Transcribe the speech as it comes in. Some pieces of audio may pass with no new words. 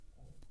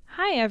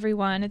Hi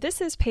everyone, this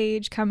is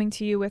Paige coming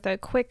to you with a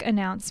quick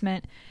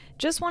announcement.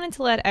 Just wanted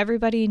to let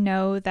everybody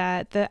know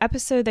that the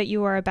episode that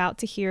you are about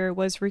to hear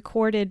was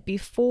recorded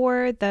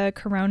before the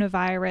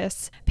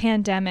coronavirus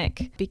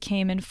pandemic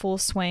became in full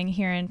swing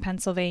here in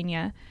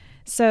Pennsylvania.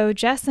 So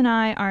Jess and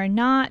I are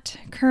not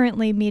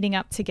currently meeting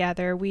up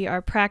together. We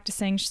are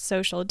practicing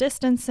social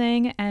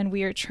distancing and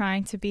we are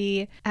trying to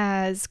be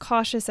as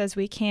cautious as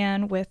we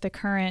can with the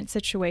current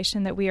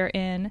situation that we are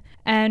in.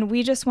 And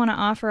we just want to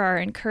offer our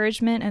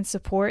encouragement and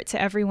support to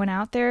everyone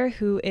out there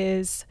who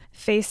is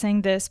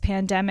facing this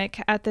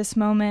pandemic at this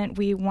moment.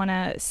 We want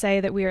to say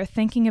that we are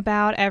thinking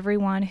about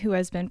everyone who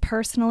has been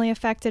personally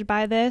affected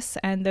by this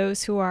and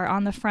those who are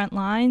on the front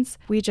lines.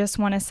 We just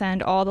want to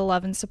send all the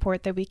love and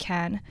support that we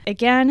can.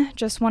 Again,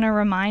 just want to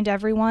remind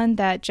everyone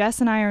that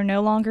Jess and I are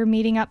no longer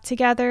meeting up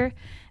together,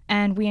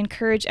 and we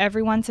encourage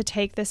everyone to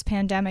take this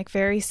pandemic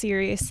very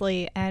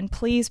seriously and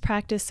please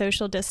practice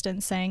social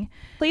distancing.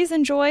 Please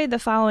enjoy the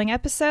following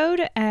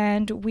episode,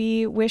 and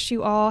we wish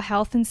you all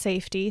health and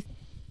safety.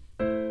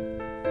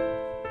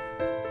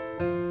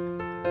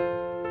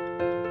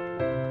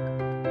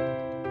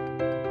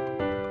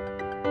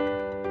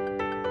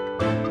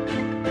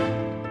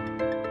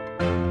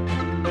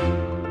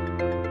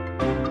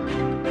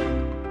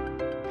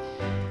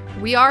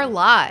 We are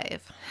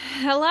live.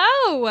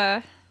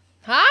 Hello!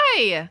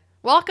 Hi!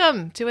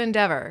 Welcome to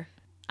Endeavor.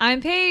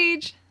 I'm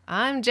Paige.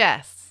 I'm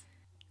Jess.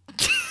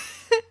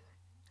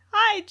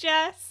 Hi,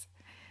 Jess.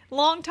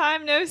 Long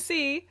time no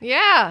see.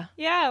 Yeah.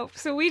 Yeah,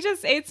 so we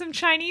just ate some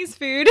Chinese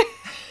food.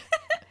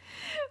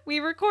 We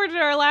recorded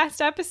our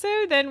last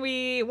episode, then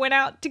we went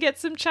out to get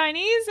some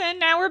Chinese, and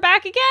now we're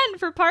back again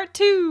for part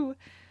 2.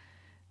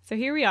 So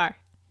here we are.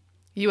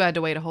 You had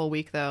to wait a whole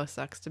week, though.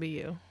 Sucks to be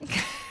you.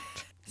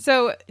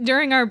 So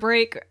during our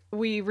break,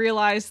 we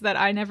realized that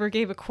I never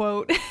gave a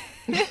quote.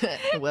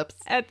 Whoops.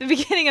 At the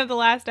beginning of the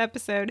last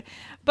episode.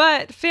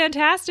 But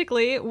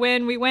fantastically,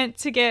 when we went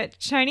to get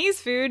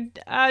Chinese food,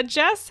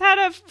 Jess had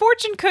a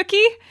fortune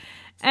cookie,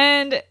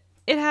 and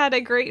it had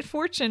a great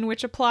fortune,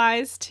 which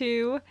applies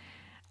to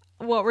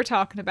what we're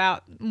talking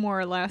about, more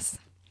or less.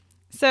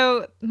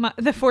 So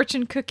the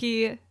fortune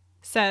cookie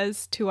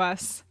says to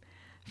us,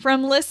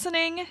 "From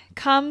listening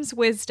comes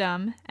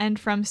wisdom, and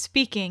from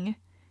speaking,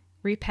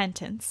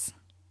 repentance."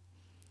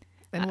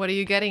 And what are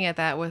you getting at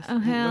that with? Oh,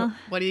 hell.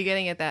 What are you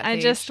getting at that, I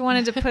Paige? just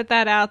wanted to put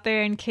that out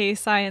there in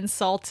case I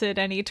insulted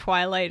any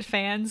Twilight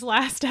fans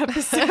last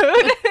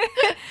episode.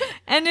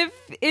 And if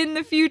in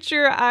the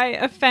future I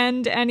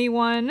offend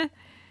anyone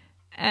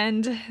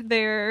and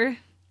their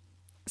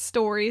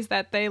stories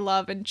that they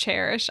love and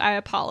cherish, I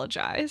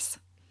apologize.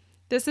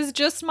 This is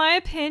just my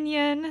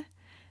opinion,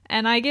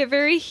 and I get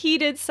very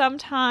heated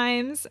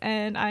sometimes,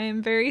 and I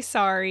am very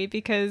sorry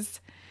because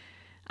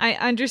I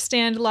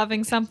understand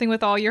loving something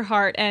with all your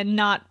heart and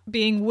not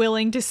being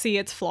willing to see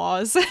its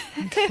flaws.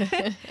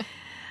 That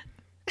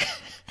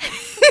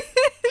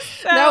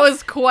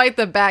was quite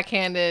the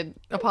backhanded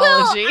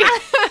apology. Well,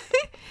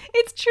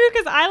 it's true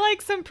because I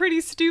like some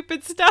pretty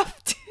stupid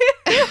stuff too.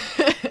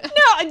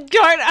 No,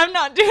 darn, I'm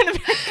not doing a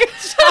very good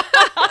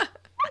job.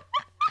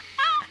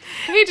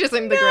 Paige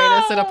isn't the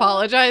greatest at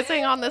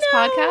apologizing on this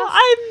podcast.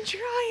 I'm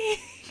trying.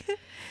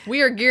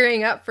 We are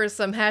gearing up for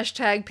some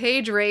hashtag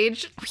Paige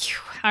rage.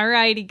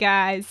 Alrighty,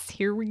 guys,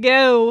 here we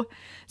go.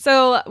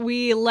 So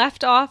we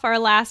left off our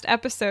last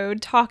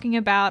episode talking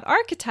about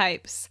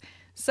archetypes.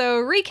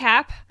 So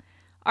recap,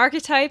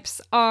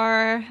 archetypes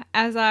are,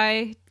 as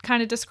I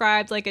kind of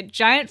described, like a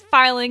giant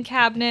filing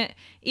cabinet.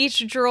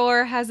 Each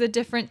drawer has a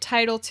different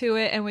title to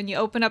it, and when you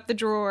open up the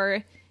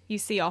drawer, you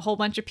see a whole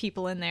bunch of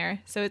people in there.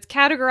 So it's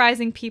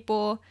categorizing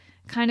people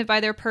kind of by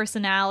their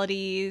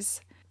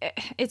personalities.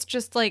 It's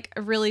just like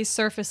a really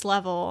surface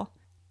level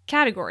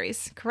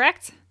categories,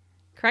 correct?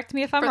 Correct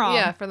me if I'm wrong.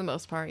 Yeah, for the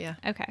most part, yeah.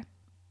 Okay.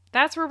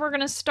 That's where we're going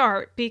to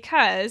start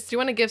because... Do you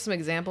want to give some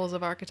examples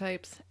of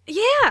archetypes?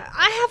 Yeah,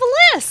 I have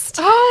a list.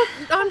 Oh,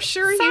 I'm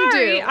sure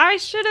Sorry, you do. I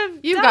should have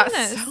You've done got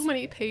this. so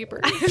many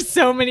papers. I have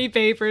so many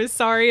papers.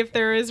 Sorry if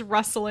there is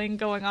rustling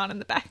going on in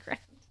the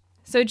background.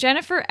 So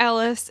Jennifer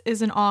Ellis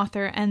is an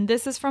author, and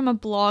this is from a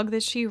blog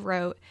that she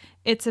wrote.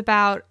 It's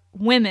about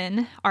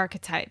women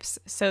archetypes.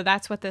 So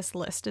that's what this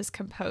list is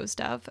composed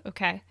of,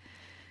 okay?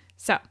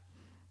 So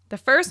the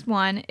first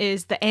one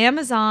is the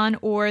Amazon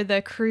or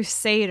the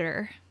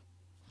Crusader.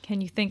 Can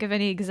you think of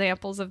any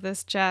examples of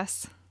this,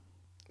 Jess?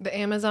 The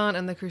Amazon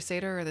and the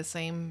Crusader are the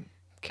same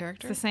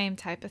character? It's the same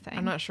type of thing.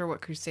 I'm not sure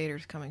what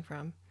Crusader's coming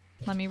from.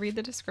 Let me read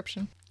the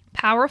description.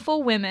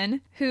 Powerful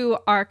women who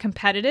are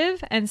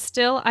competitive and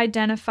still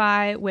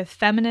identify with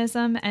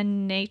feminism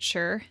and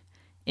nature,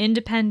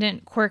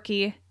 independent,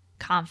 quirky,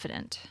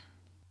 confident.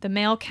 The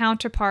male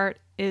counterpart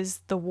is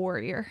the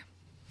warrior.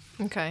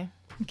 Okay.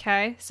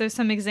 Okay, so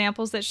some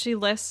examples that she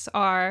lists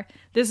are,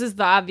 this is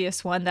the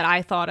obvious one that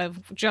I thought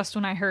of just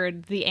when I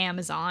heard the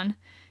Amazon,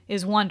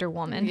 is Wonder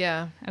Woman.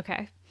 Yeah.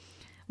 Okay.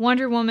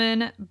 Wonder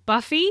Woman,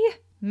 Buffy,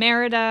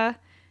 Merida,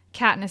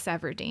 Katniss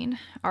Everdeen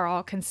are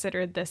all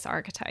considered this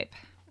archetype.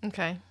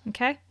 Okay.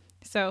 Okay?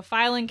 So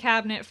filing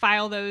cabinet,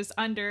 file those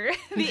under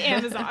the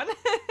Amazon.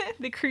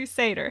 The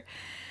Crusader.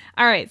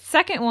 All right,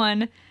 second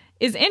one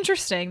is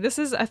interesting. This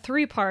is a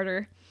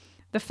three-parter.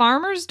 The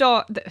farmer's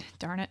daughter...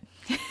 Darn it.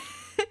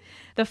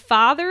 The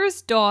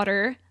father's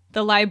daughter,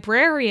 the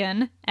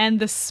librarian, and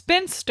the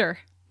spinster.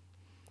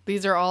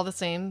 These are all the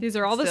same. These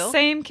are all still? the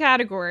same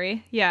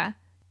category. Yeah.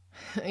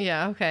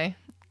 Yeah, okay.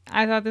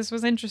 I thought this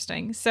was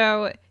interesting.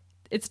 So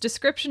its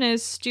description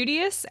is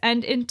studious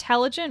and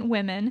intelligent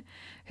women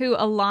who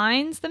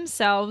aligns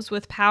themselves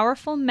with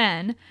powerful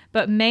men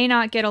but may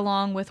not get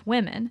along with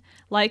women,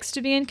 likes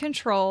to be in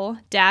control,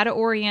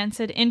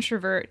 data-oriented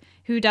introvert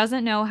who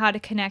doesn't know how to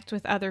connect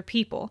with other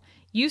people,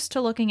 used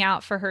to looking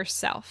out for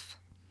herself.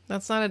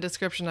 That's not a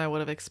description I would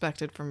have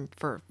expected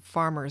for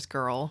farmer's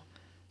girl.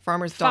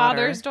 Farmer's daughter.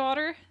 Father's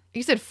daughter?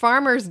 You said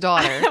farmer's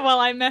daughter. Well,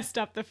 I messed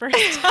up the first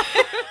time.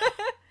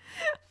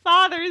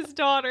 Father's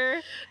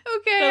daughter.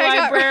 Okay, The I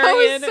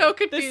librarian. was so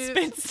confused.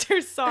 The spinster,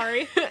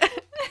 sorry. I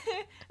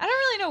don't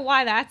really know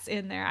why that's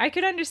in there. I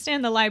could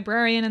understand the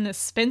librarian and the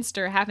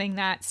spinster having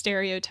that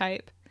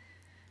stereotype.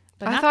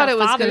 But I not thought the it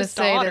was father's gonna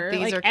say that daughter. these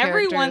Like, are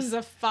everyone's characters.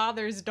 a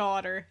father's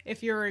daughter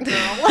if you're a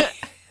girl.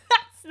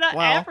 That's not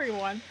Wow.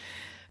 everyone.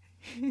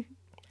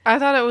 I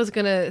thought it was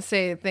going to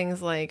say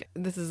things like,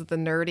 this is the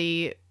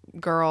nerdy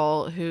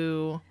girl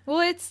who... Well,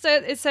 it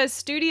says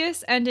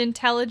studious and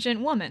intelligent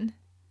woman.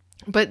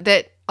 But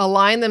that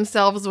align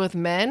themselves with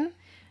men?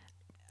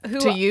 Who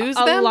To use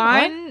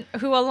them?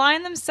 Who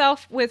align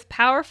themselves with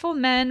powerful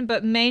men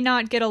but may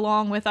not get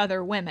along with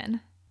other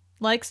women.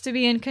 Likes to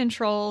be in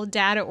control,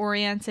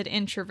 data-oriented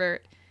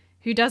introvert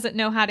who doesn't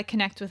know how to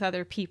connect with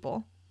other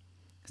people.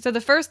 So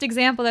the first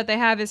example that they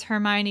have is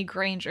Hermione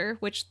Granger,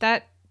 which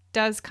that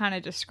does kind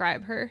of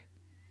describe her.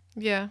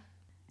 Yeah.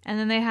 And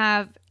then they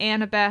have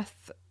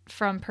Annabeth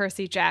from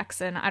Percy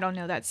Jackson. I don't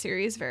know that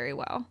series very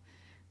well,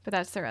 but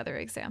that's their other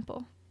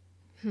example.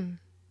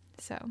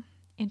 So,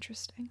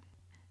 interesting.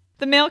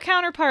 The male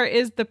counterpart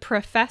is the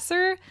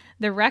professor,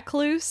 the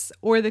recluse,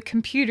 or the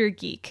computer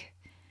geek,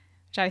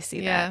 which I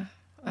see Yeah.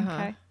 that.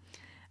 Okay.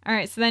 All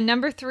right, so then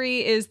number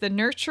 3 is the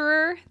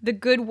nurturer, the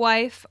good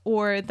wife,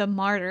 or the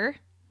martyr.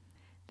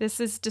 This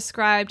is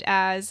described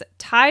as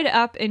tied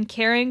up in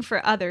caring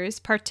for others,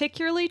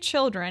 particularly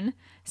children,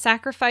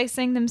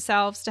 sacrificing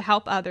themselves to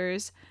help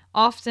others,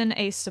 often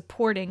a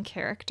supporting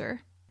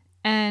character.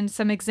 And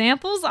some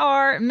examples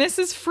are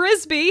Mrs.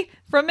 Frisbee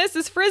from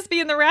Mrs.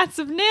 Frisbee and the Rats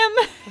of Nim.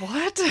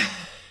 What?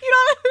 You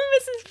don't know who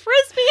Mrs.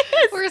 Frisbee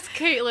is? Where's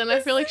Caitlin? I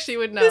feel like she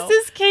would know.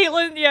 This is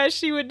Caitlin. Yeah,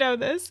 she would know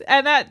this.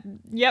 And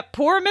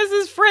poor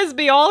Mrs.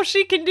 Frisbee. All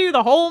she can do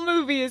the whole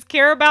movie is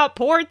care about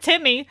poor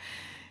Timmy,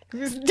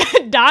 who's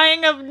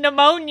dying of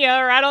pneumonia,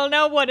 or I don't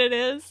know what it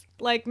is.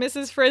 Like,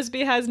 Mrs.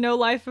 Frisbee has no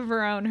life of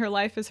her own. Her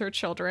life is her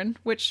children,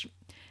 which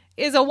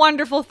is a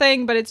wonderful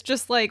thing, but it's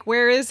just like,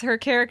 where is her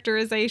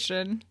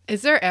characterization?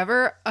 Is there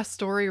ever a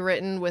story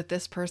written with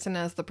this person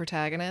as the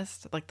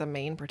protagonist? Like the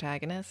main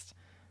protagonist?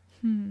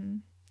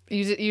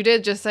 You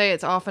did just say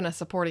it's often a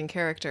supporting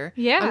character.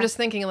 Yeah. I'm just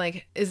thinking,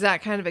 like, is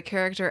that kind of a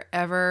character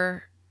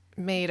ever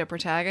made a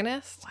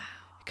protagonist? Wow.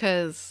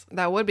 Because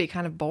that would be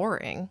kind of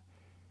boring.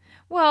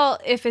 Well,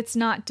 if it's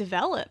not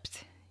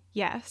developed,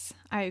 yes,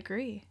 I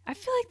agree. I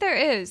feel like there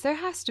is. There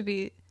has to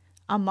be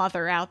a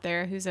mother out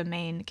there who's a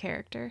main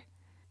character.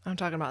 I'm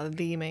talking about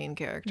the main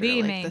character.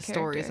 The like main the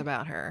stories character.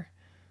 about her.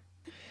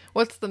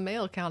 What's the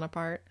male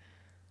counterpart?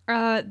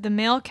 The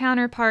male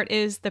counterpart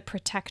is the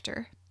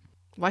protector.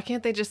 Why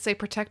can't they just say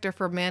protector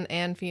for men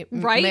and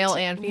Right? male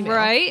and female?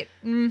 Right?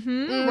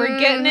 Mm-hmm. We're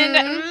getting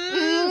into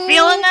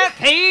feeling that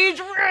page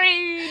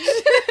rage.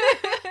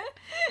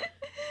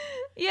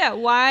 Yeah,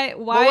 why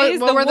What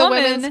is were the the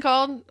woman women's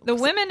called? The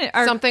women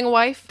are Something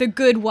wife? the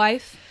good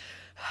wife,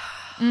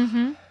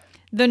 the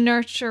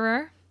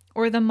nurturer,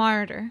 or the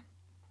martyr.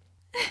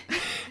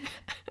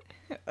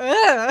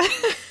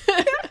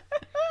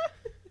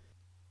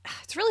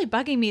 It's really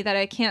bugging me that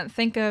I can't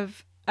think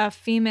of a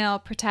female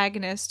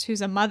protagonist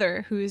who's a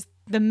mother who's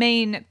the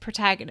main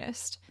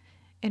protagonist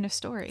in a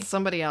story.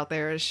 Somebody out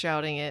there is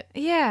shouting it.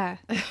 Yeah.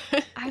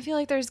 I feel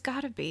like there's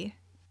gotta be.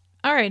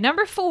 All right,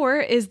 number 4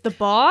 is the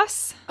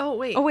boss. Oh,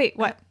 wait. Oh, wait,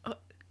 what?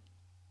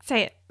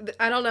 Say it.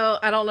 I don't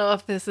know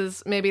if this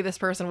is, maybe this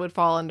person would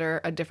fall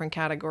under a different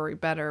category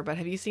better, but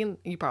have you seen,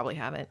 you probably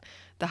haven't,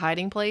 The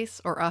Hiding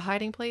Place or A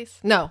Hiding Place?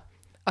 No,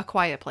 A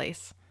Quiet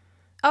Place.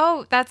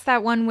 Oh, that's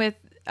that one with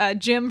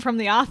Jim from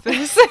The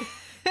Office.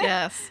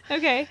 Yes.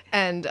 Okay.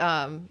 And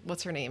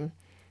what's her name?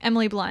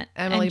 Emily Blunt.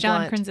 Emily and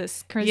John Blunt.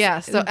 Krasinski. Yeah,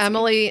 so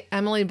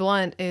Emily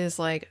Blunt is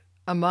like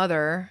a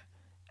mother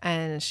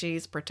and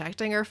she's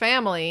protecting her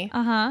family.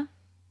 Uh-huh.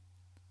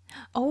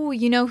 Oh,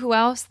 you know who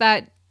else?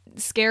 That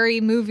scary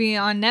movie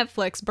on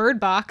Netflix, Bird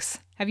Box.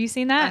 Have you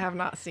seen that? I have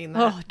not seen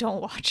that. Oh, don't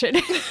watch it.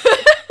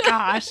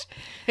 Gosh.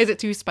 Is it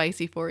too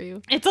spicy for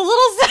you? It's a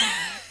little...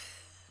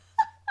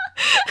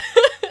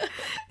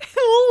 a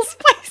little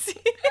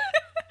spicy.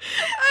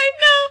 I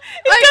know.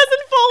 It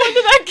doesn't fall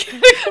into that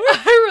category.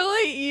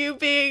 I relate you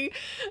being...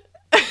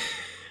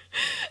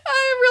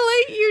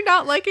 I relate you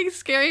not liking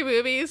scary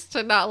movies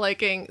to not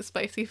liking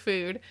spicy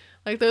food.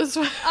 Like those.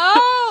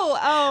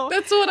 Oh.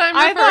 That's what I'm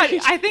referring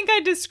to. I think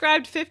I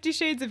described 50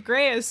 Shades of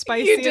Grey as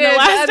spicy You in did. the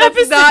last That's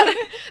episode.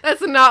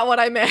 that's not what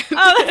I meant.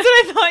 Oh, that's what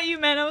I thought you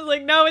meant. I was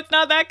like, no, it's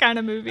not that kind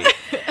of movie.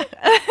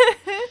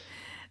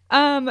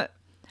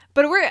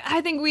 But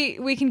I think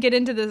we can get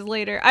into this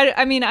later.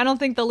 I mean, I don't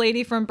think the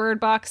lady from Bird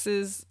Box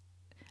is...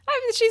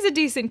 she's a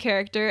decent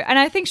character, and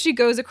I think she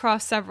goes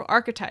across several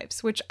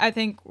archetypes, which I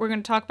think we're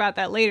going to talk about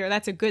that later.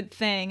 That's a good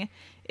thing,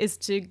 is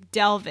to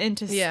delve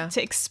into,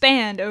 to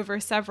expand over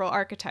several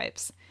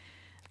archetypes.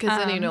 Because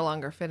then you no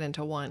longer fit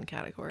into one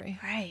category.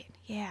 Right,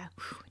 yeah.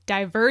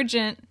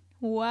 Divergent.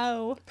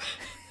 Whoa.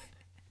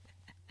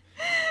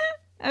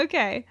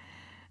 Okay.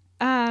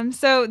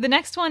 So the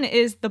next one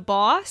is the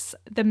boss,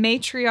 the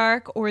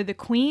matriarch, or the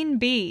queen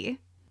bee.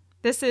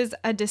 This is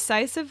a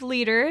decisive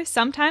leader,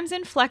 sometimes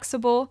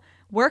inflexible,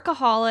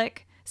 workaholic,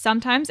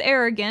 sometimes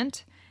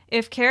arrogant.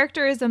 If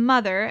character is a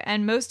mother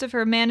and most of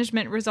her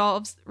management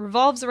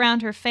revolves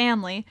around her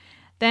family,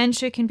 then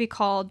she can be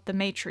called the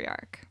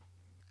matriarch.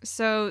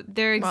 So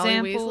their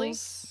examples... Molly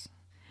Weasley?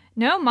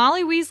 No,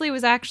 Molly Weasley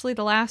was actually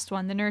the last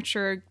one, the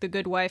nurturer, the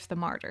good wife, the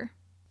martyr.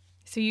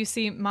 So you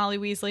see Molly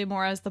Weasley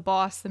more as the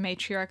boss, the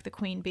matriarch, the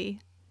queen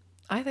bee.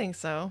 I think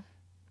so.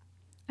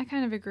 I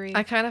kind of agree.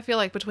 I kind of feel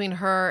like between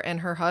her and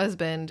her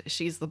husband,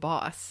 she's the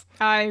boss.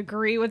 I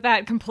agree with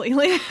that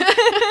completely.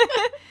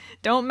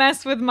 Don't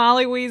mess with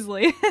Molly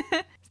Weasley.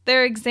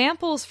 Their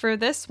examples for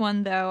this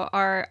one, though,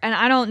 are, and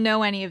I don't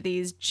know any of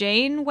these,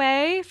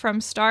 Janeway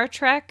from Star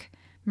Trek,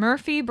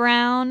 Murphy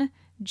Brown,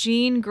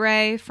 Jean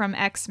Grey from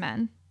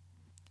X-Men.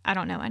 I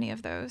don't know any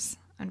of those,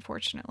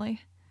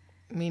 unfortunately.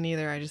 Me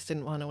neither. I just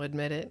didn't want to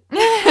admit it.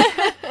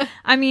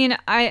 I mean,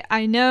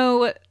 I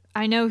know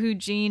who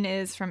Jean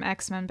is from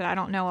X-Men, but I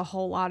don't know a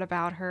whole lot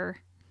about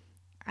her.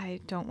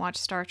 I don't watch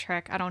Star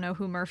Trek. I don't know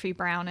who Murphy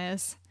Brown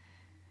is.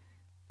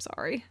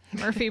 Sorry,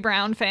 Murphy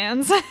Brown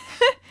fans.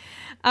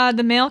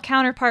 The male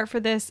counterpart for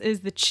this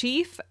is the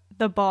chief,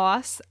 the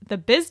boss, the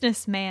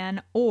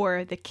businessman,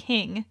 or the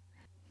king.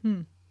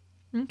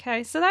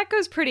 Okay, so that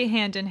goes pretty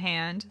hand in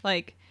hand.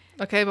 Like,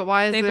 okay, but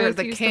why is there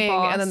the use king the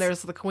and then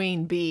there's the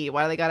queen bee?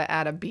 Why do they got to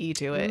add a bee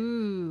to it?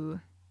 Ooh.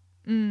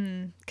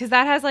 Because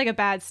that has like a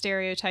bad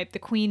stereotype, the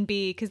queen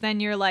bee, because then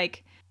you're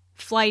like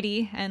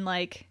flighty and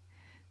like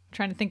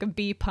trying to think of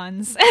bee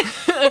puns.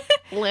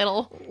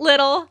 Little,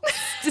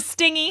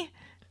 stingy.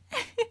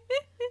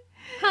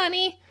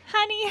 Honey.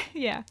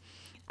 Yeah.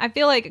 I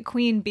feel like a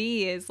queen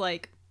bee is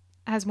like,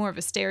 has more of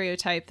a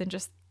stereotype than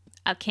just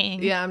a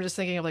king. Yeah, I'm just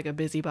thinking of like a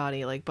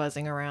busybody, like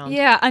buzzing around.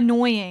 Yeah,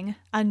 annoying.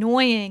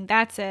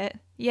 That's it.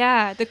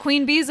 Yeah, the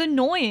queen bee is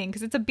annoying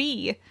because it's a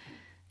bee.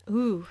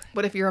 Ooh.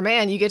 But if you're a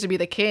man, you get to be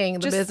the king,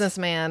 the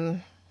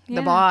businessman, the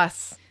Yeah.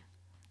 boss.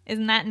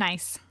 Isn't that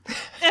nice?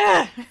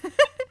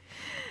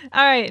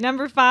 All right,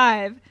 number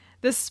 5.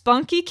 The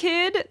spunky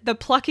kid, the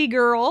plucky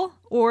girl,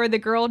 or the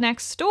girl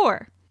next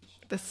door.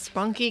 The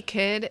spunky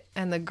kid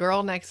and the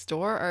girl next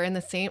door are in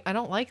the same... I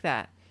don't like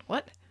that.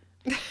 What?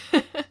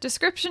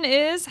 Description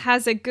is,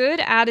 has a good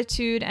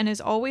attitude and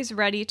is always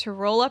ready to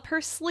roll up her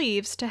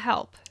sleeves to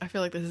help. I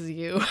feel like this is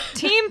you.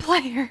 Team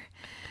player.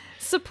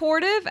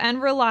 Supportive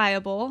and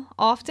reliable,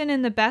 often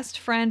in the best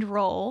friend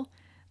role,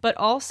 but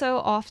also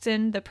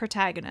often the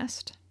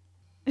protagonist.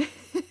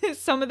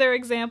 Some of their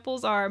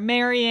examples are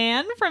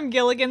Marianne from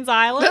Gilligan's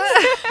Island.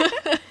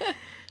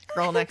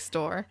 Girl next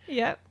door.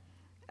 Yep.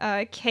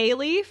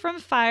 Kaylee from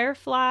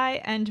Firefly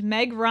and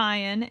Meg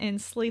Ryan in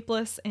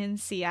Sleepless in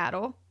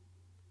Seattle.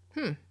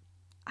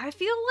 I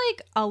feel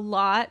like a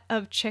lot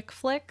of chick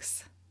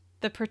flicks,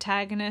 the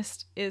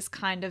protagonist is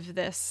kind of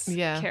this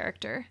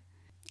character.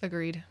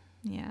 Agreed.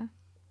 Yeah.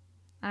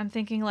 I'm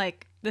thinking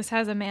like this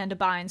has Amanda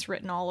Bynes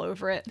written all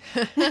over it.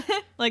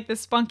 Like the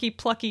spunky,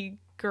 plucky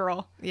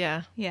girl.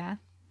 Yeah. Yeah.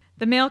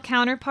 The male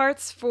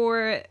counterparts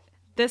for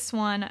this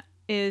one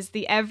is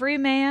the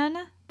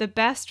everyman, the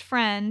best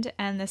friend,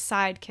 and the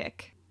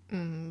sidekick. The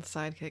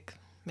sidekick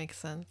makes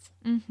sense.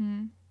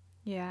 Mm-hmm.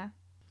 Yeah.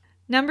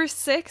 Number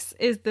 6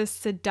 is the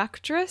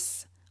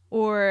seductress,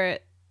 or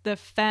the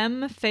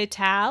femme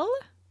fatale.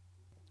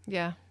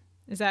 Yeah.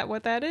 Is that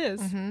what that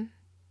is? Mm-hmm.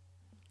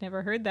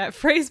 Never heard that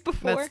phrase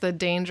before. That's the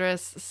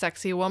dangerous,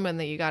 sexy woman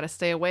that you got to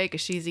stay away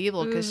because she's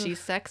evil because she's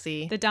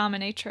sexy. The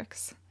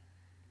dominatrix.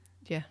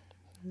 Yeah.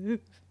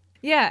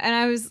 Yeah, and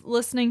I was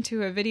listening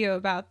to a video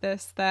about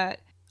this,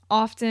 that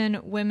often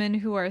women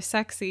who are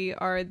sexy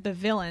are the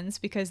villains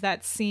because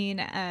that's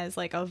seen as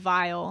like a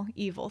vile,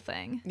 evil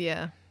thing.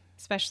 Yeah.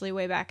 Especially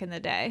way back in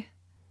the day.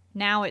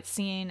 Now it's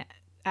seen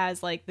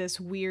as like this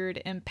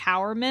weird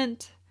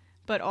empowerment,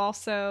 but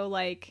also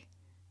like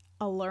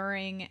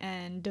alluring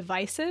and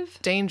divisive.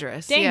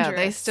 Dangerous. Yeah,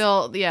 they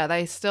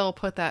still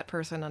put that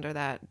person under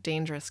that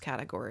dangerous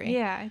category.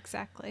 Yeah,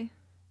 exactly.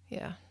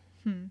 Yeah.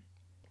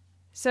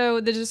 So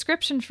the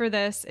description for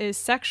this is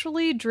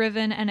sexually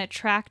driven and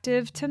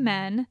attractive to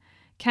men,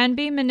 can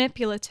be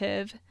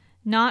manipulative,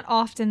 not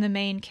often the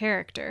main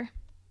character.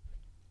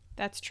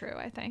 That's true,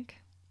 I think.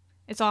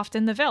 It's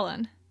often the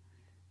villain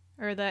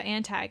or the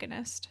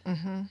antagonist.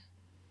 Mm-hmm.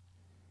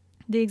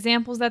 The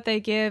examples that they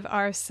give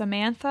are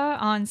Samantha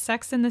on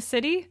Sex and the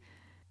City,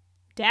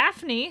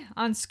 Daphne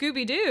on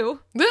Scooby-Doo,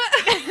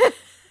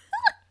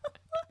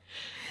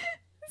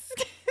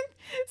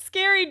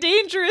 Scary,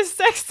 dangerous,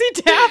 sexy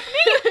Daphne.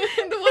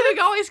 The one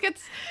who always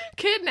gets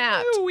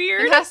kidnapped.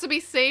 Weird. It has to be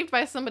saved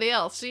by somebody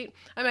else.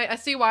 I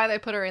see why they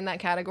put her in that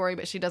category,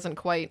 but she doesn't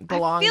quite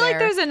belong there. I feel like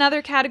there's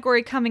another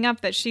category coming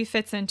up that she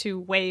fits into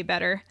way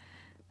better.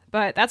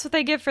 But that's what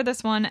they give for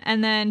this one.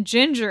 And then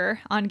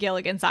Ginger on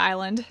Gilligan's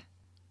Island.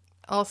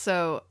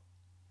 Also,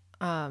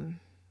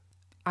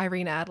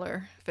 Irene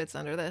Adler fits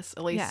under this,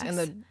 at least in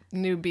the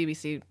new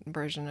BBC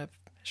version of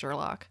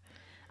Sherlock.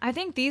 I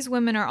think these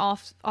women are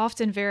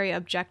often very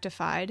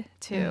objectified,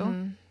 too.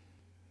 Mm-hmm.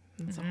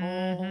 That's a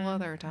whole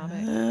other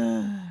topic.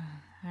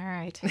 All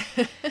right.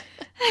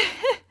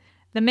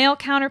 The male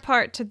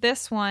counterpart to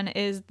this one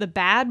is the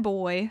bad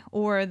boy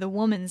or the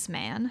woman's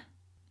man.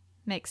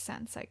 Makes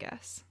sense, I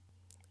guess.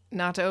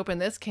 Not to open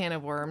this can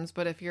of worms,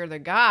 but if you're the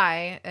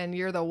guy and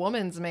you're the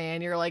woman's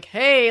man, you're like,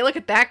 hey, look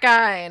at that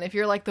guy. And if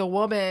you're like the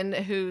woman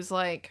who's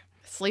like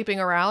sleeping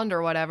around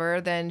or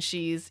whatever, then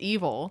she's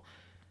evil.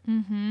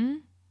 Mm-hmm.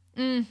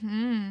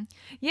 Mm-hmm.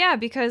 Yeah,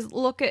 because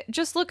look at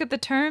the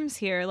terms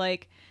here.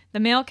 Like, the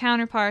male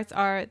counterparts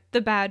are the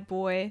bad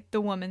boy,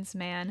 the woman's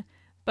man,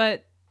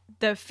 but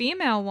the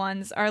female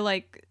ones are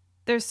like,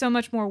 there's so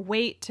much more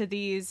weight to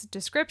these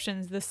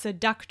descriptions. The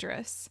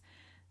seductress,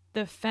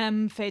 the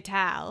femme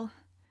fatale.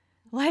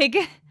 Like,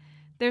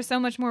 there's so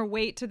much more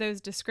weight to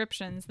those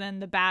descriptions than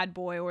the bad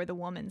boy or the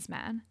woman's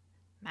man.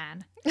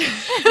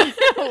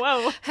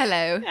 Whoa.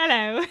 Hello.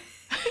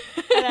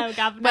 Hello,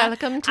 Governor.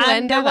 Welcome to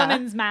I'm Endeavour. the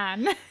woman's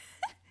man.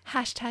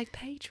 Hashtag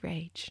page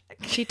rage.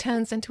 She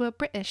turns into a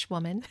British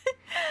woman.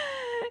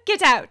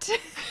 Get out.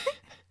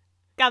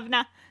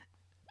 Governor.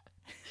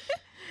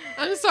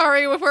 I'm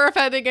sorry if we're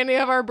offending any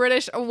of our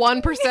British.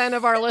 1%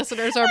 of our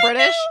listeners are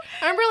British.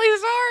 I'm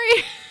really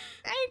sorry.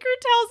 Anchor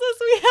tells us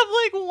we have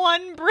like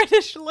one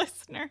British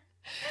listener.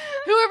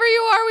 Whoever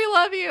you are, we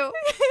love you.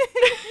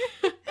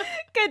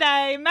 Good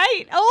day,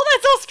 mate. Oh,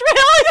 that's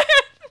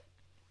Australian.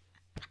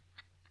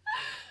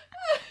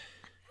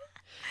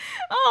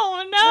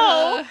 Oh,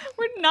 no.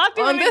 We're not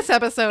doing on this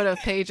episode of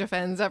Page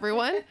Offends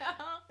Everyone. No.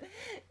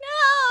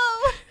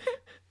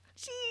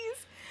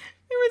 Jeez.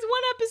 There was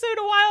one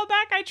episode a while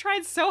back I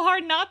tried so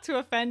hard not to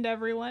offend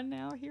everyone.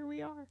 Now here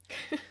we are.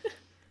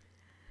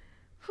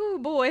 Whew,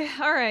 boy.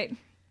 All right.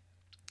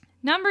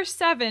 Number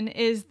 7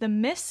 is the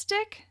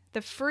mystic,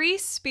 the free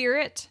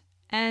spirit,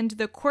 and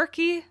the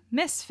quirky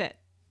misfit.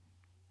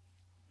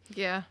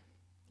 Yeah.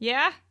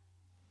 Yeah?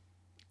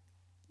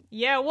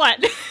 Yeah,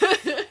 what?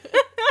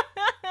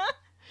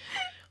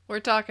 We're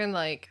talking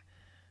like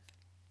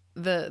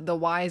the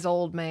wise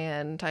old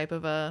man type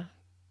of a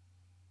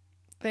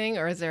thing,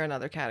 or is there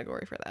another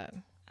category for that?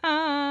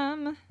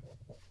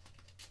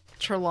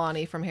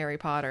 Trelawney from Harry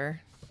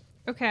Potter.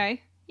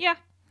 Okay. Yeah.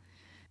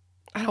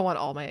 I don't want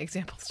all my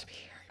examples to be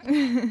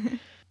here.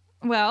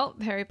 Well,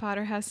 Harry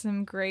Potter has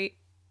some great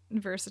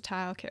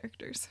versatile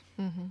characters.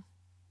 Mm-hmm.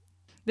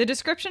 The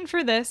description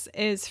for this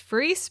is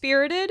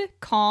free-spirited,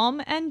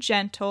 calm and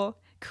gentle,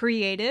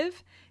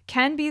 creative,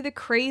 can be the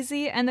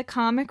crazy and the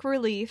comic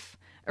relief,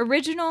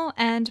 original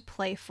and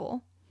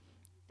playful.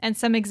 And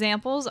some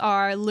examples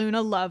are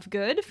Luna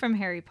Lovegood from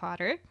Harry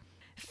Potter,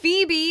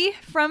 Phoebe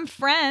from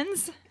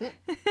Friends,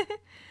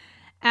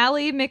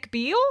 Ally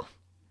McBeal,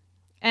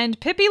 and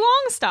Pippi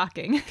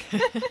Longstocking.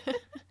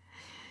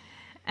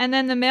 And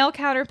then the male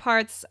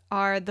counterparts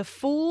are the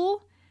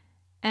fool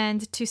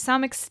and, to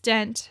some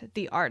extent,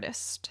 the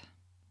artist.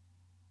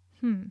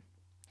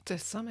 To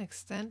some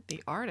extent,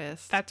 the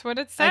artist. That's what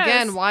it says.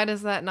 Again, why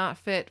does that not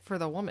fit for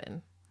the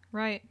woman?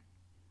 Right.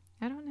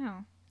 I don't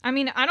know. I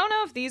mean, I don't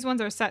know if these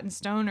ones are set in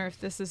stone or if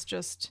this is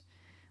just,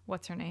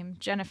 what's her name?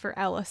 Jennifer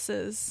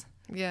Ellis's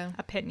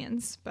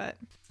opinions. But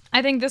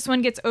I think this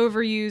one gets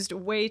overused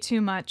way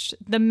too much.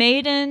 The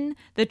maiden,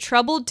 the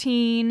troubled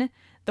teen,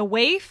 the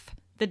waif,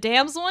 the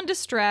damsel in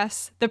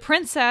distress, the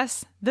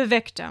princess, the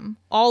victim.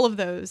 All of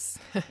those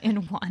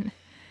in one.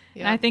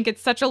 Yeah. And I think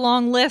it's such a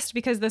long list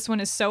because this one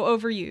is so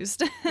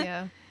overused.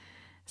 Yeah.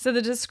 So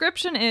the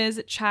description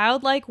is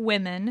childlike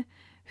women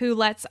who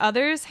lets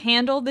others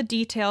handle the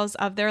details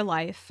of their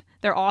life.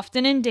 They're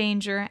often in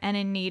danger and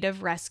in need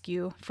of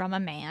rescue from a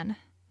man.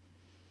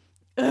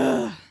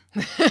 Ugh.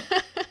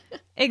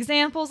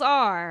 Examples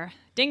are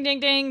ding, ding,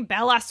 ding,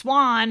 Bella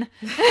Swan.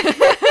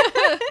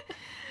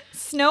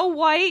 Snow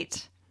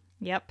White.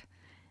 Yep.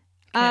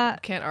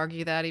 Can't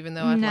argue that, even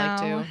though I'd like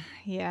to.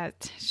 Yeah,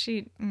 this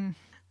one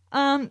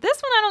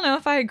I don't know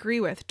if I agree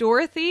with.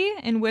 Dorothy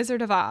in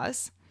Wizard of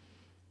Oz.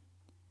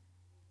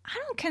 I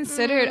don't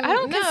consider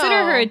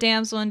her a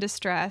damsel in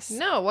distress.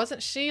 No,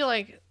 wasn't she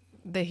like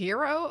the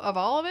hero of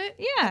all of it?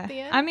 Yeah. At the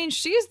end? I mean,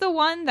 she's the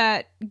one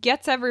that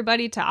gets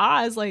everybody to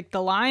Oz. Like,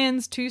 the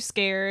lion's too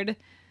scared.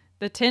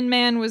 The Tin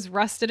Man was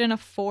rusted in a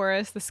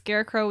forest. The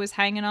Scarecrow was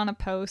hanging on a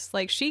post.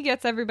 Like, she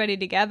gets everybody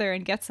together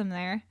and gets them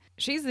there.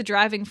 She's the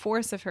driving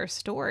force of her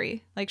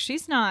story. Like,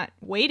 she's not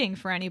waiting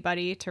for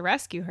anybody to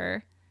rescue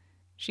her.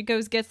 She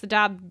goes, gets the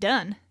job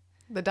done.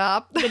 The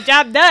job. The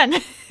job done.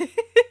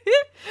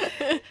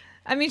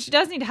 I mean, she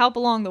does need help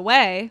along the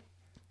way,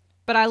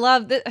 but I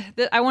love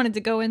that. I wanted to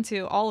go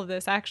into all of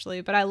this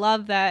actually, but I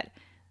love that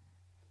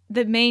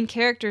the main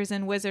characters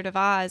in Wizard of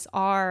Oz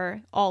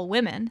are all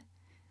women.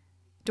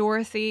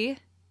 Dorothy,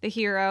 the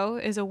hero,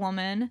 is a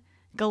woman.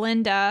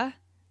 Glinda,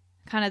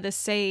 kind of the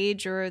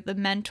sage or the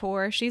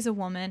mentor, she's a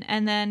woman.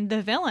 And then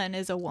the villain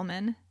is a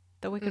woman,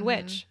 the Wicked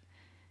Witch.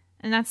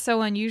 And that's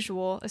so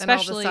unusual,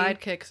 especially... And all the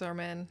sidekicks are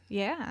men.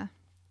 Yeah.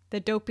 The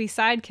dopey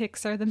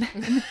sidekicks are the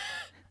men.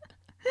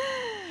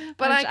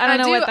 But I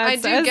don't know what that I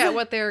says. do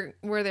get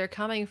where they're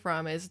coming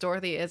from. Is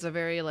Dorothy is a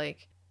very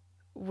like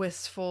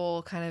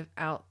wistful kind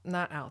of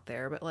not out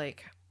there, but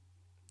like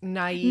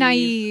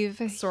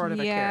naive sort of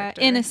a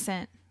character.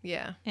 Innocent.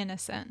 Yeah,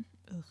 innocent.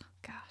 Ugh,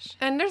 gosh.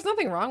 And there's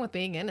nothing wrong with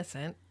being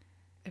innocent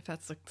if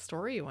that's the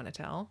story you want to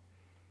tell.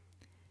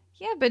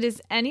 Yeah, but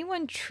is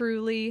anyone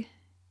truly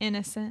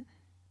innocent?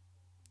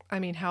 I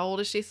mean, how old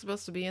is she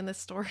supposed to be in this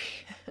story?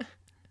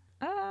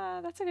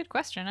 That's a good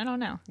question. I don't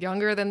know.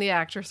 Younger than the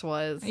actress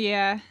was.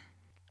 Yeah.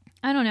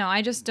 I don't know.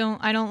 I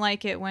don't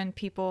like it when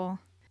people,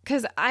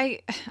 because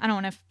I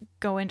don't want to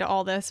go into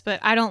all this,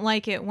 but I don't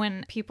like it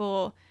when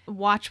people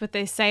watch what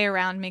they say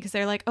around me because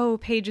they're like, oh,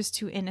 Paige is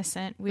too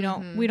innocent. We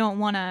don't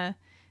want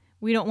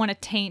to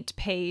taint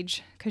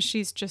Paige because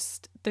she's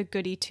just the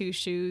goody two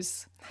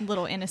shoes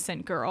little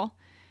innocent girl,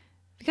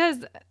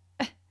 because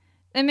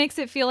it makes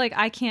it feel like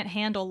I can't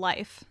handle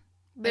life.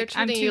 They're like,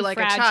 treating I'm you too like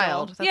fragile. a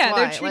child. That's yeah, why.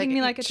 they're treating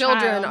me like a child.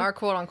 Children are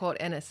quote unquote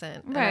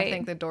innocent. And right. I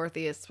think that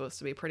Dorothy is supposed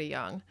to be pretty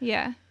young.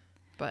 Yeah.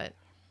 But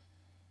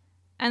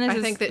and I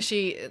think that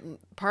she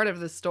part of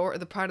the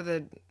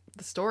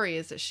story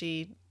is that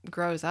she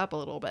grows up a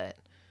little bit.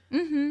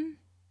 Mm-hmm.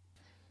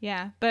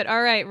 Yeah. But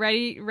all right,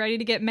 ready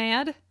to get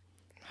mad?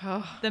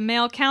 Oh. The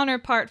male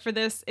counterpart for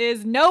this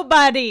is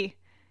nobody.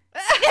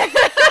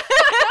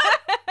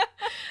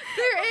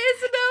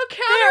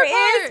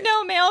 There is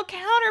no male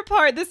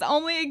counterpart. This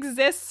only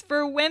exists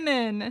for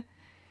women.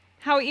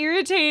 How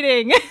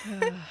irritating.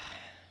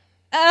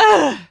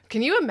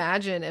 Can you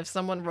imagine if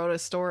someone wrote a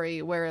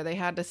story where they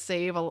had to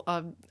save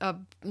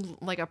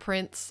a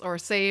prince or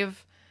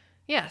save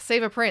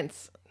a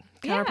prince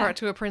counterpart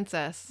to a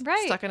princess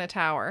stuck in a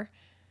tower?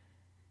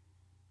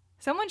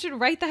 Someone should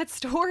write that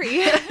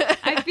story.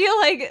 I feel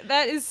like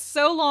that is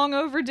so long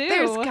overdue.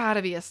 There's got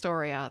to be a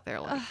story out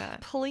there like that.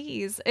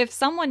 Please. If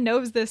someone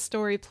knows this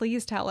story,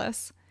 please tell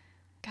us.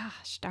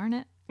 Gosh, darn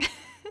it.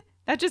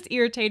 That just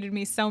irritated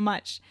me so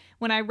much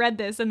when I read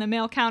this and the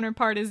male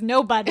counterpart is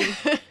nobody.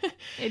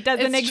 It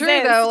doesn't exist. It's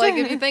true, though. Like,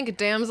 if you think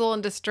damsel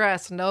in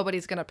distress,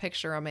 nobody's going to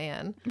picture a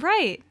man.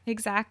 Right.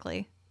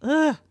 Exactly.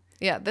 Ugh.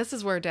 Yeah, this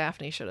is where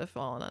Daphne should have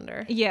fallen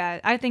under. Yeah,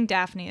 I think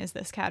Daphne is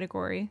this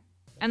category.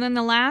 And then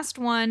the last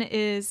one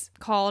is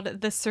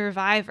called The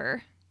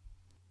Survivor.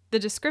 The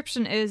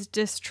description is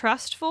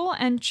distrustful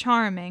and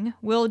charming,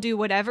 will do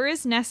whatever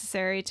is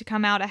necessary to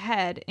come out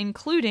ahead,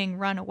 including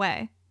run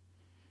away.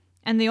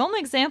 And the only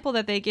example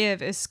that they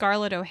give is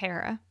Scarlett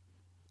O'Hara.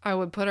 I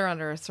would put her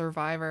under a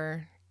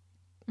survivor.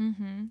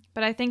 Mm-hmm.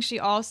 But I think she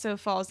also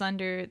falls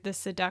under the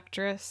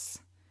seductress.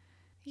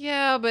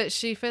 Yeah, but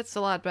she fits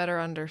a lot better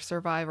under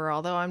survivor,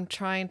 although I'm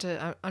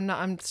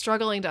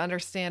struggling to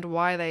understand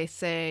why they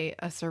say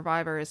a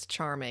survivor is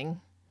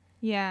charming.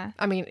 Yeah.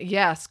 I mean,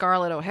 yeah,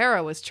 Scarlett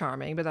O'Hara was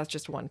charming, but that's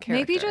just one character.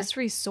 Maybe just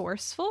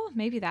resourceful?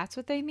 Maybe that's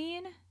what they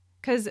mean?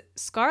 Because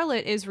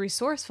Scarlett is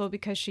resourceful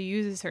because she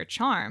uses her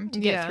charm to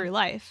get through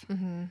life.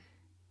 Mm-hmm.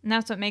 And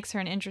that's what makes her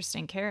an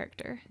interesting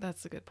character.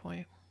 That's a good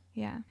point.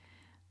 Yeah.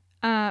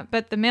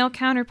 But the male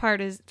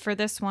counterpart for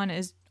this one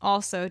is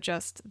also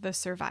just the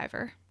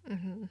survivor.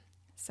 Mm-hmm.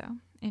 So,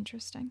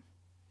 interesting.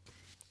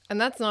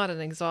 And that's not an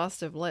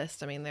exhaustive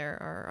list. I mean, there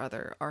are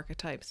other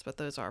archetypes, but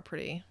those are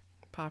pretty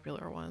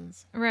popular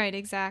ones. Right,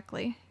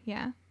 exactly.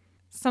 Yeah.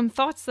 Some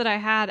thoughts that I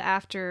had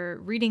after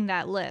reading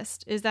that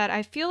list is that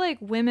I feel like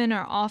women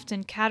are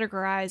often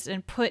categorized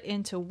and put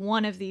into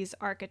one of these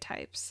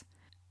archetypes,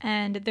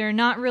 and they're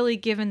not really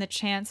given the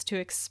chance to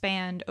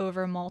expand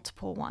over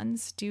multiple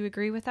ones. Do you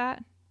agree with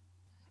that?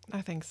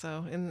 I think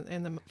so.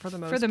 For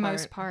the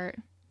most part.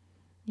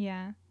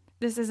 Yeah.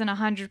 This isn't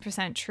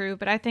 100% true,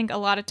 but I think a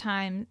lot of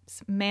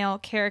times male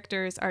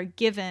characters are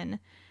given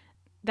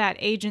that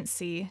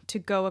agency to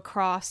go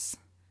across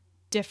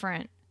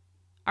different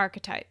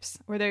archetypes,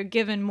 where they're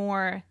given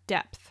more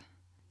depth,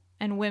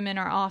 and women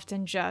are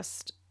often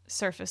just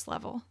surface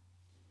level.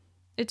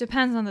 It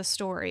depends on the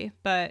story,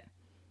 but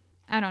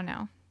I don't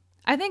know.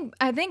 I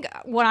think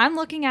what I'm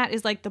looking at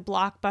is like the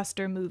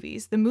blockbuster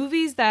movies, the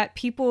movies that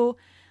people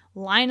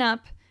line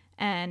up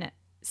and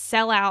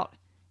sell out.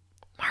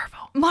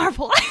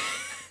 Marvel.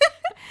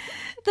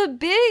 The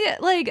big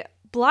like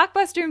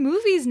blockbuster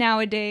movies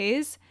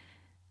nowadays,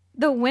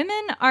 the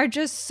women are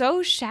just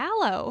so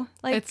shallow.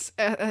 Like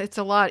it's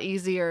a lot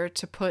easier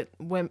to put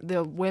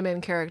the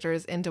women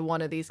characters into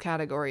one of these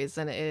categories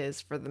than it is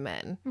for the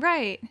men.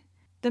 Right.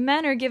 The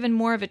men are given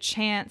more of a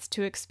chance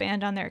to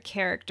expand on their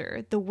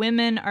character. The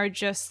women are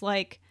just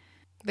like,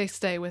 they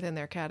stay within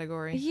their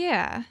category.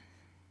 Yeah.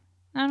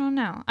 I don't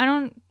know.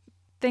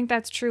 think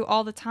that's true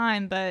all the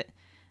time, but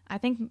I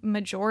think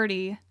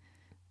majority,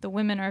 the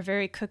women are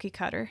very cookie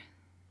cutter.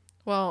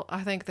 Well,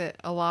 I think that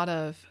a lot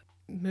of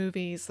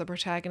movies, the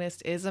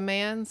protagonist is a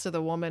man, so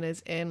the woman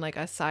is in like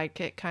a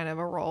sidekick kind of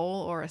a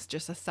role, or it's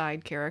just a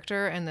side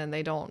character, and then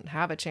they don't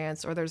have a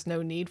chance, or there's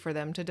no need for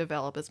them to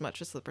develop as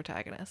much as the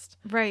protagonist.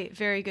 Right.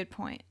 Very good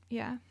point.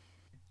 Yeah.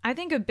 I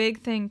think a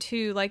big thing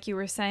too, like you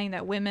were saying,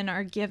 that women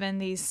are given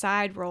these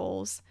side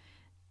roles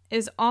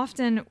is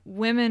often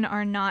women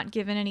are not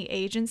given any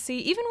agency,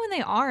 even when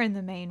they are in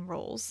the main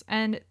roles.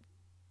 And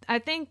I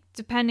think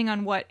depending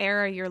on what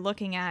era you're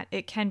looking at,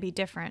 it can be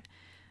different.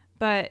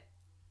 But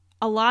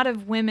a lot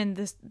of women,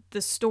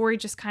 the story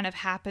just kind of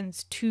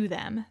happens to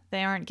them.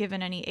 They aren't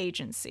given any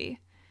agency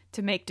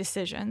to make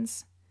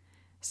decisions.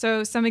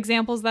 So some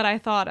examples that I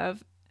thought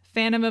of,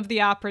 Phantom of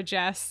the Opera,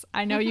 Jess.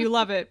 I know you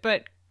love it,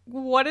 but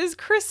what does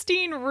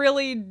Christine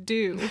really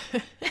do?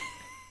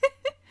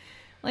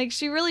 Like,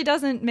 she really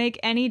doesn't make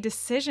any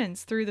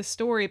decisions through the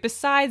story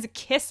besides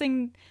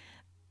kissing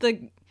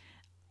the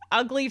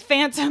ugly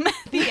Phantom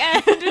at the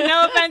end.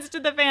 No offense to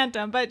the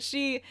Phantom, but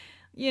she,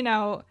 you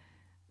know,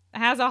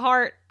 has a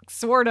heart,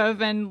 sort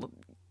of, and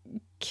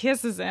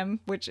kisses him,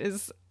 which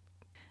is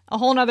a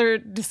whole nother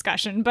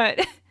discussion.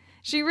 But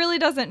she really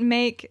doesn't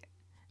make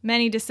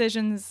many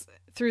decisions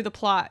through the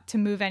plot to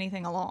move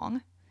anything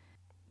along.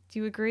 Do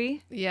you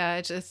agree? Yeah,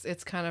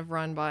 it's kind of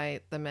run by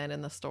the men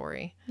in the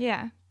story.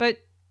 Yeah, but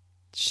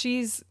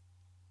she's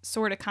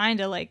sort of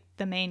kind of like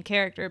the main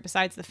character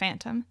besides the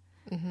Phantom.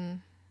 Mm-hmm.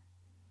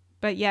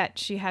 But yet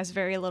she has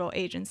very little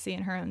agency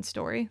in her own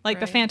story. Like,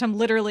 the Phantom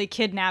literally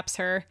kidnaps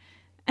her.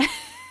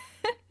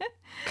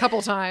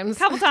 Couple times,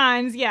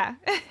 yeah.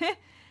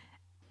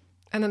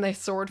 And then they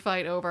sword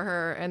fight over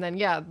her, and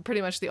then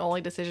pretty much the only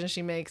decision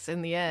she makes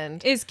in the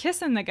end is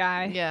kissing the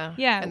guy. Yeah,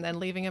 and then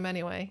leaving him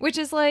anyway. Which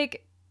is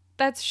like,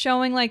 that's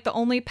showing like the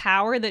only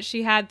power that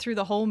she had through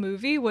the whole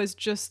movie was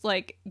just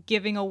like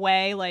giving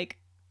away like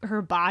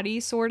her body,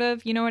 sort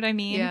of. You know what I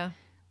mean? Yeah.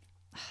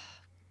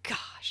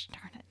 Gosh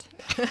darn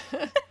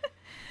it.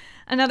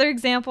 Another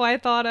example I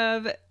thought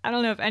of, I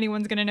don't know if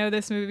anyone's going to know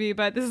this movie,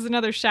 but this is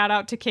another shout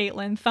out to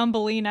Caitlin,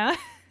 Thumbelina.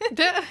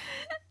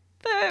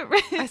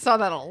 I saw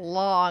that a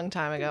long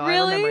time ago.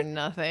 Really? I remember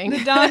nothing.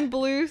 The Don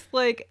Bluth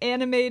like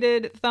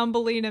animated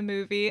Thumbelina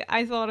movie.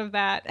 I thought of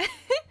that.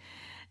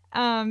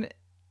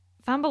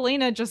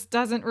 Thumbelina just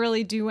doesn't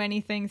really do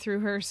anything through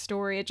her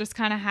story. It just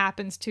kind of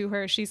happens to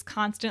her. She's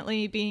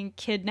constantly being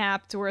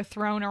kidnapped or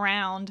thrown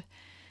around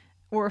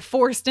or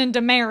forced into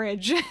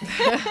marriage.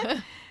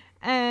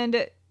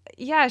 And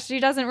yeah, she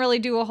doesn't really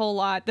do a whole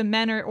lot. The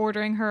men are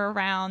ordering her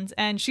around,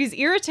 and she's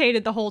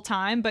irritated the whole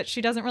time, but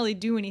she doesn't really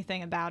do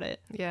anything about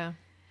it. Yeah.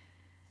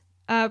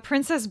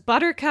 Princess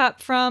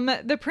Buttercup from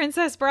The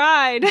Princess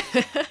Bride.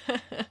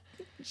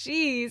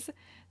 Jeez.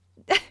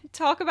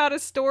 Talk about a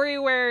story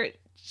where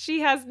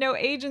she has no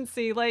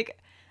agency. Like,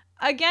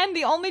 again,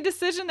 the only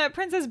decision that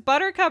Princess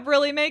Buttercup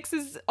really makes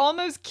is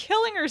almost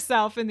killing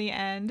herself in the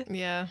end.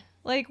 Yeah.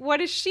 Like, what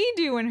does she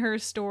do in her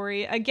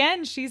story?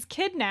 Again, she's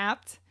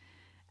kidnapped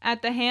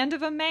at the hand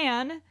of a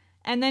man,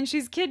 and then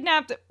she's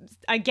kidnapped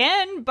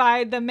again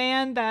by the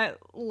man that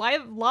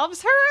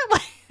loves her,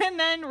 and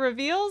then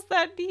reveals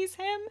that he's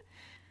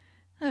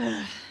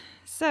him.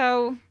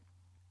 So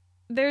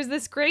there's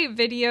this great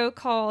video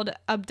called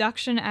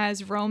Abduction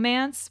as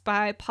Romance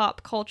by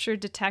Pop Culture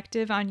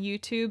Detective on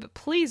YouTube.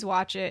 Please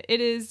watch it. It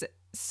is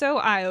so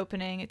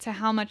eye-opening to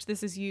how much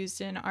this is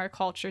used in our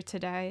culture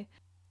today.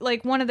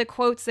 Like, one of the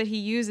quotes that he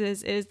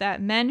uses is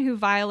that men who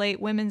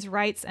violate women's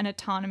rights and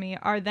autonomy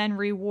are then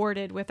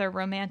rewarded with a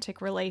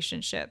romantic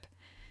relationship,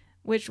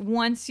 which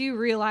once you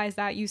realize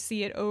that, you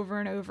see it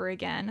over and over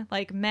again.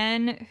 Like,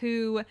 men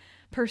who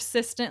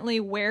persistently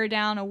wear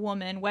down a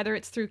woman, whether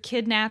it's through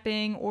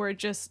kidnapping or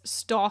just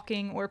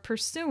stalking or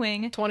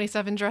pursuing.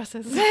 27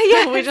 Dresses.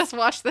 Yes. We just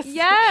watched this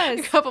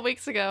a couple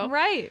weeks ago.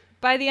 Right.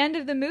 By the end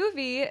of the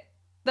movie,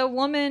 the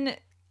woman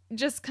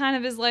just kind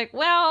of is like,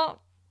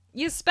 well,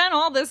 you spent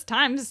all this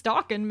time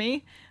stalking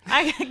me.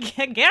 I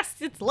guess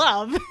it's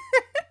love.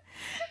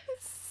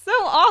 It's so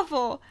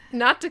awful.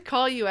 Not to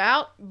call you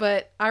out,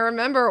 but I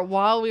remember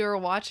while we were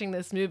watching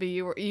this movie,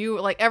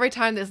 you like, every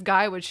time this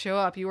guy would show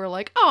up, you were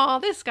like, oh,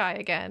 this guy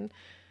again.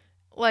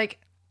 Like,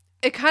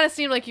 it kind of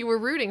seemed like you were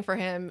rooting for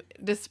him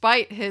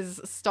despite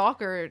his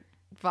stalker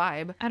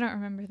vibe. I don't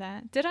remember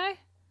that. Did I?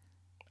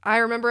 I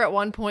remember at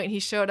one point he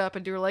showed up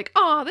and you were like,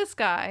 oh, this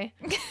guy.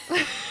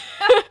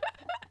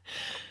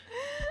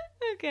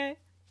 Okay.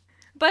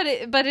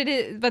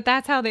 But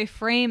that's how they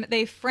frame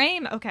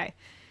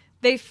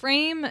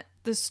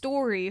the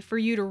story for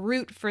you to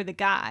root for the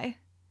guy.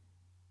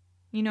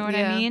 You know what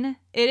I mean?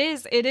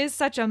 It is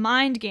such a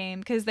mind game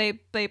because they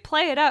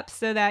play it up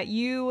so that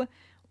you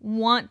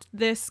want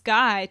this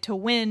guy to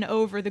win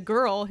over the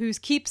girl who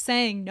keeps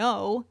saying,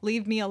 no,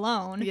 leave me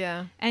alone.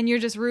 Yeah. And you're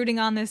just rooting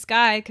on this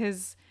guy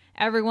because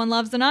everyone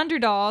loves an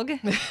underdog.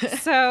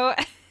 So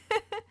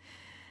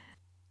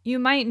you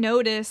might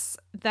notice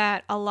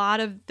that a lot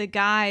of the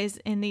guys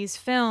in these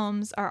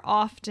films are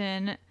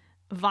often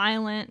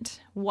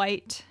violent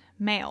white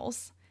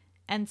males.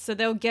 and so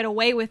they'll get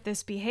away with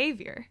this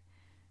behavior.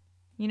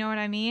 You know what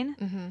I mean?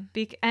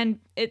 Mm-hmm. And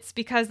it's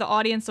because the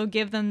audience will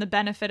give them the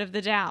benefit of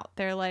the doubt.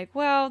 They're like,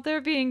 well,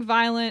 they're being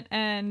violent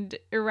and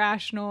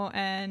irrational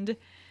and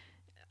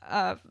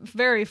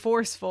very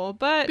forceful,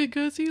 but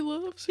Because he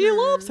loves her. he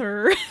loves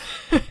her.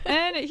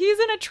 And he's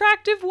an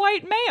attractive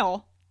white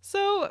male.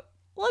 So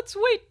let's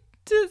wait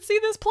to see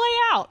this play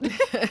out.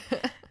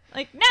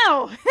 Like,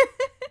 no.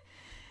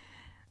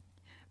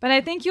 But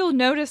I think you'll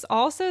notice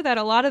also that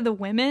a lot of the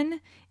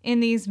women in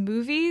these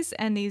movies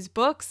and these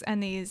books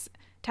and these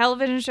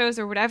television shows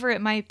or whatever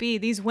it might be,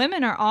 these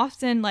women are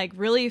often like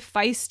really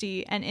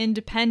feisty and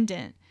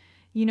independent.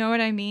 You know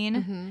what I mean?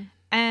 Mm-hmm.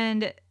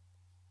 And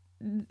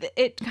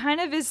it kind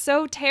of is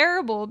so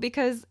terrible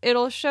because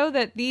it'll show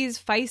that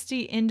these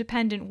feisty,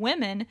 independent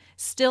women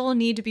still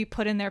need to be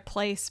put in their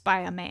place by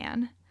a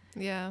man.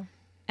 Yeah.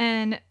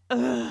 And,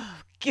 oh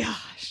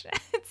gosh,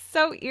 it's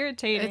so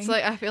irritating. It's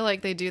like, I feel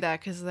like they do that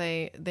because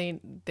they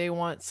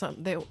want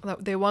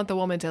they want the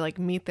woman to like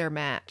meet their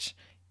match.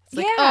 It's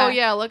like, Yeah. oh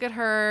yeah, look at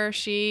her.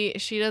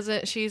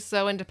 She's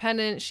so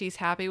independent. She's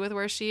happy with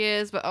where she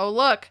is. But oh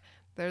look,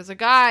 there's a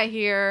guy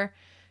here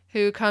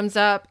who comes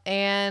up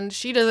and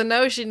she doesn't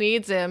know she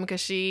needs him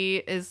because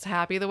she is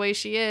happy the way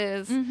she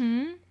is.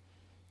 Mm-hmm.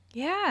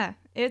 Yeah,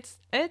 it's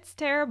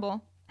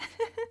terrible.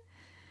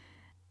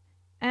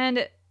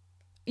 And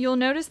you'll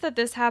notice that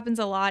this happens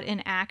a lot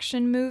in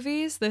action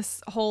movies,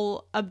 this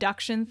whole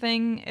abduction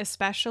thing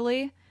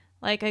especially.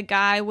 Like a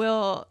guy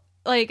will,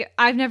 like,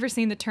 I've never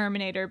seen The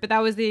Terminator, but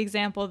that was the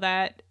example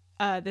that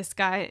this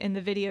guy in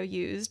the video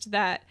used,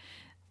 that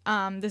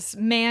this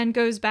man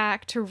goes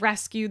back to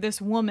rescue this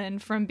woman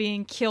from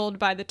being killed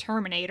by the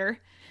Terminator.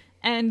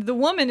 And the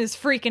woman is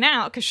freaking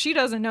out because she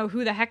doesn't know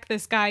who the heck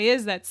this guy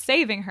is that's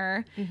saving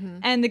her. Mm-hmm.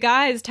 And the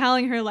guy is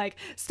telling her, like,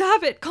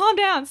 stop it, calm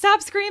down,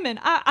 stop screaming.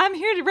 I'm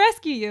here to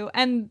rescue you.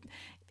 And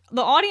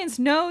the audience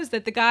knows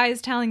that the guy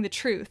is telling the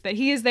truth, that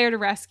he is there to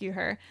rescue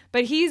her.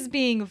 But he's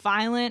being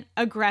violent,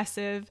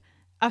 aggressive,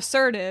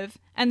 assertive.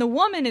 And the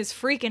woman is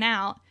freaking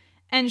out.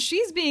 And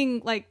she's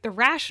being, like, the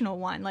rational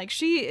one. Like,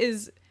 she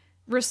is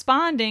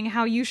responding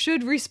how you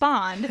should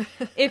respond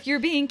if you're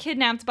being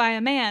kidnapped by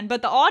a man.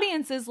 But the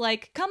audience is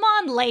like, come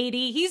on,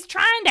 lady, he's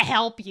trying to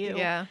help you.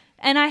 Yeah.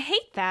 And I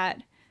hate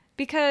that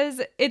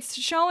because it's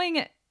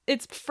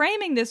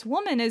framing this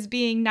woman as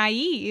being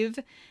naive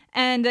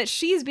and that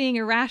she's being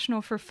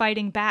irrational for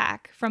fighting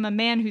back from a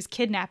man who's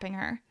kidnapping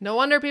her. No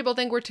wonder people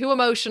think we're too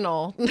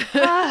emotional.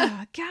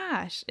 Oh,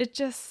 gosh. It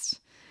just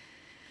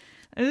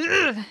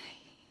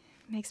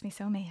makes me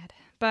so mad.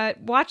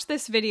 But watch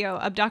this video,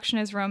 Abduction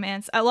as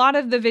Romance. A lot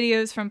of the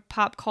videos from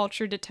Pop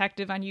Culture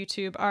Detective on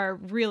YouTube are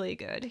really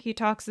good. He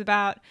talks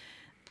about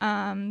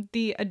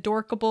the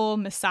adorkable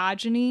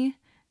misogyny.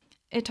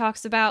 It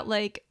talks about,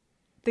 like,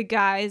 the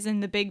guys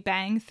in The Big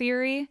Bang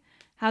Theory,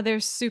 how they're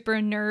super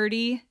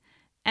nerdy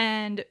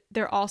and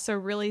they're also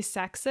really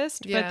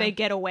sexist, Yeah. but they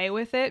get away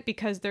with it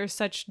because they're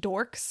such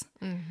dorks.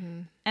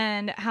 Mm-hmm.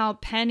 And how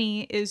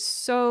Penny is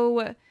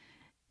so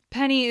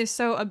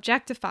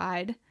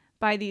objectified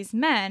by these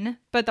men,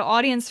 but the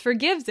audience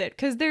forgives it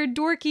because they're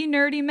dorky,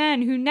 nerdy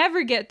men who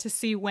never get to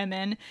see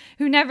women,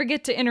 who never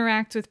get to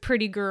interact with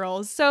pretty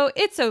girls. So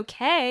it's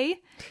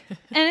okay.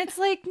 And it's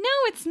like, no,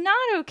 it's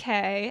not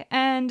okay.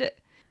 And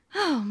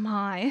oh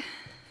my.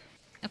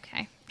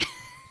 Okay.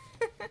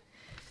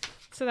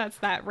 So that's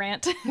that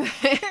rant.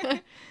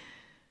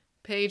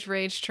 Page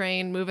Rage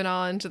Train, moving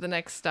on to the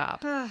next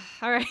stop. All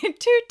right, toot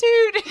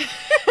toot.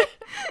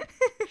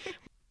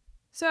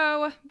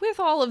 So, with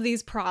all of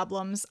these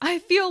problems, I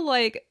feel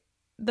like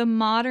the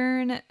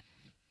modern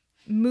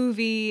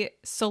movie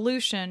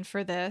solution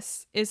for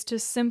this is to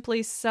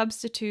simply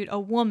substitute a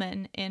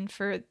woman in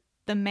for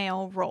the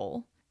male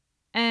role.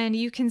 And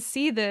you can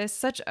see this,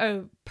 such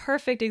a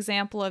perfect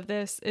example of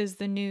this is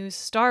the new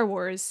Star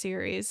Wars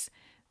series,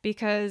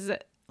 because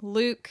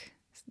Luke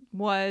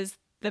was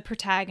the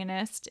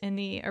protagonist in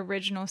the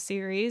original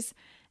series,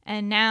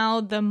 and now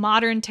the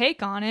modern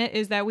take on it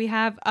is that we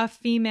have a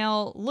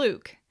female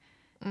Luke.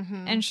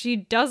 Mm-hmm. And she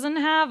doesn't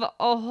have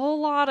a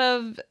whole lot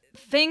of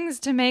things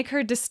to make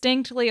her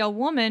distinctly a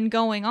woman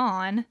going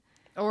on.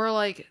 Or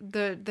like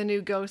the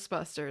new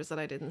Ghostbusters that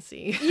I didn't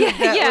see. Yeah,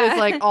 that yeah. was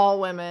like all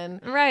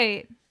women.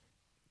 Right.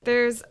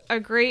 There's a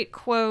great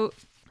quote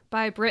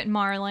by Britt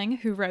Marling,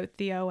 who wrote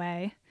the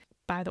OA,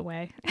 by the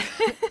way.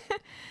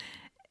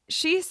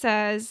 She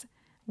says,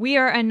 "We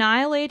are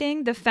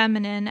annihilating the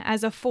feminine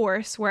as a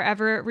force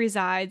wherever it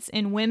resides,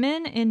 in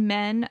women, in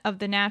men of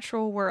the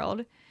natural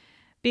world.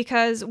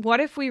 Because what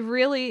if we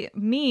really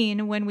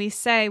mean when we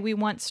say we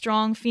want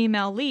strong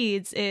female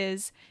leads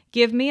is,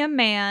 give me a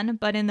man,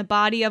 but in the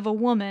body of a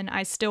woman,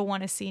 I still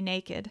want to see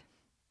naked."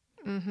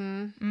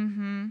 Mm-hmm.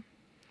 Mm-hmm.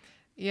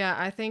 Yeah,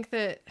 I think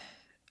that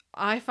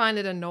I find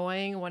it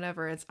annoying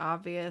whenever it's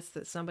obvious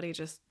that somebody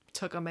just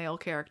took a male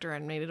character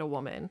and made it a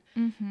woman.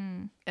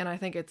 Mm-hmm. And I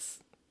think it's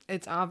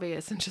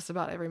obvious in just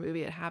about every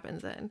movie it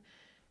happens in.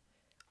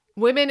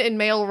 women in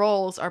male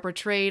roles are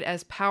portrayed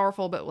as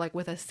powerful, but like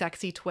with a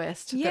sexy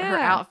twist. That her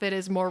outfit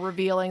is more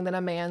revealing than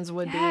a man's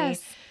would be.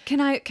 Can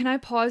I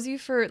pause you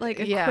for like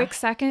a quick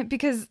second?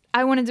 Because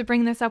I wanted to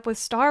bring this up with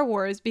Star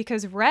Wars,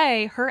 because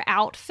Rey, her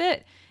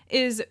outfit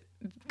is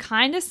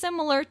kind of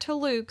similar to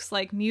Luke's,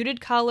 like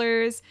muted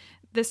colors,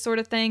 this sort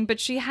of thing, but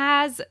she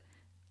has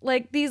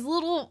like these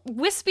little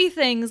wispy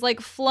things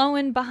like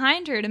flowing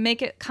behind her to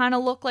make it kind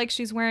of look like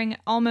she's wearing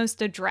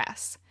almost a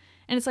dress.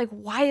 And it's like,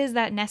 why is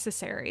that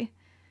necessary?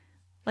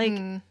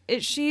 Like it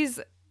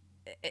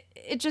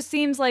just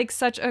seems like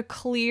such a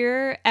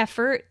clear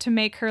effort to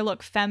make her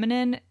look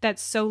feminine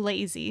that's so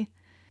lazy.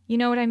 You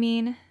know what I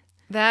mean?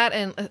 That,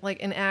 and like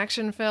in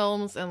action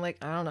films, and like,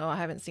 I don't know, I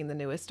haven't seen the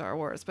newest Star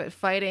Wars, but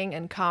fighting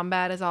and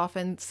combat is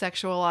often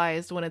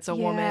sexualized when it's a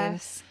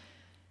woman.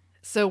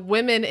 So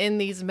women in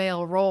these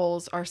male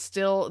roles are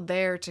still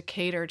there to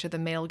cater to the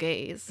male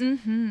gaze.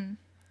 Mm-hmm.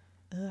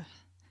 Ugh.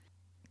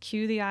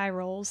 Cue the eye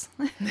rolls.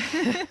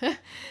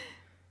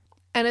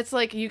 And it's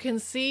like, you can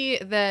see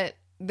that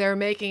they're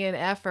making an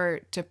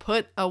effort to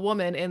put a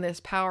woman in this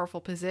powerful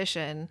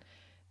position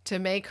to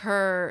make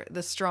her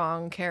the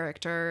strong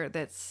character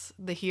that's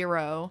the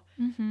hero.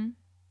 Mm-hmm.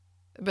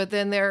 But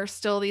then there are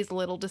still these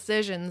little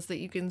decisions that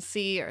you can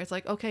see. It's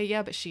like, okay,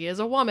 yeah, but she is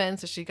a woman,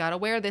 so she got to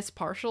wear this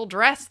partial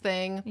dress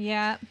thing.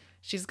 Yeah.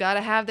 She's got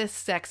to have this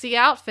sexy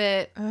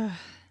outfit. Ugh.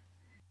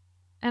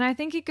 And I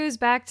think it goes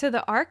back to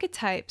the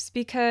archetypes,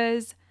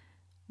 because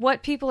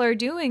what people are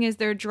doing is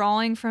they're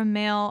drawing from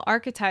male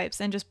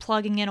archetypes and just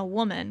plugging in a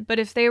woman. But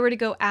if they were to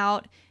go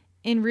out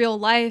in real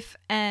life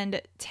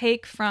and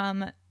take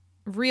from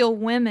real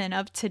women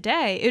of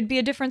today, it'd be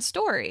a different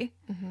story.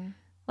 Mm-hmm.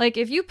 Like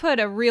if you put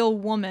a real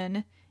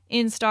woman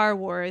in Star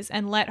Wars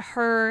and let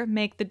her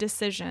make the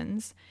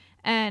decisions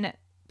and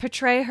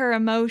portray her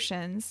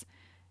emotions,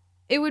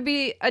 it would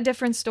be a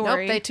different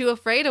story. Nope, they're too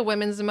afraid of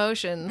women's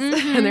emotions,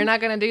 and they're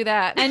not going to do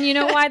that. And you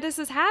know why this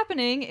is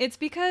happening? It's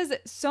because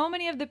so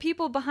many of the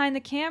people behind the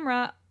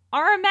camera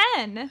are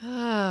men.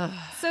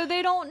 So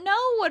they don't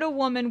know what a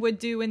woman would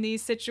do in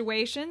these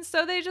situations,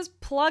 so they just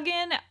plug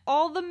in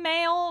all the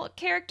male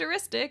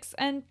characteristics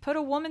and put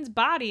a woman's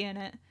body in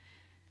it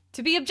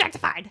to be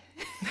objectified.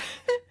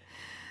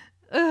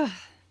 Ugh.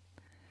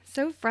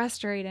 So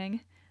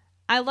frustrating.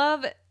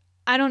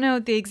 I don't know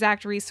the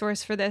exact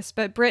resource for this,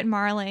 but Britt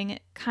Marling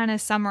kind of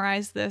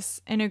summarized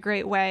this in a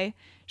great way.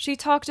 She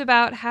talked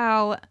about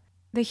how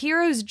the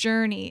hero's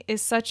journey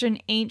is such an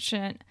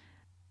ancient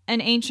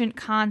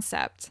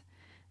concept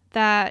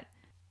that,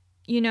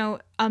 you know,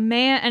 a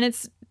man,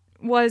 and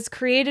was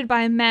created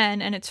by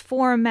men and it's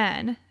for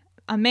men.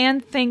 A man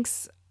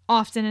thinks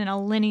often in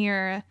a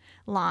linear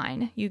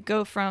line. You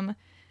go from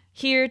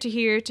here to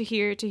here to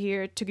here to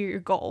here to your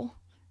goal.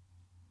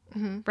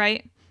 Mm-hmm.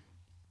 Right?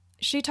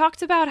 She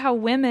talked about how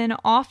women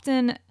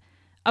often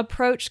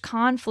approach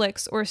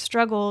conflicts or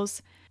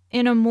struggles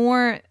in a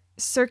more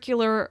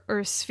circular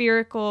or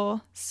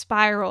spherical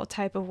spiral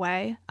type of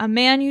way. A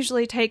man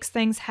usually takes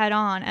things head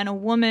on, and a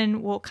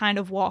woman will kind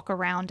of walk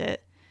around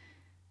it.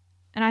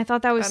 And I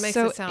thought that was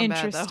so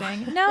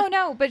interesting.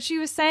 No, but she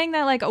was saying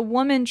that like a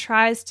woman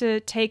tries to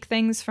take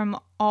things from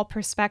all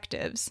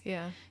perspectives.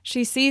 Yeah.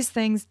 She sees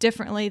things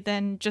differently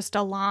than just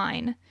a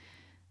line.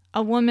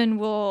 A woman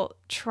will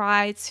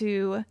try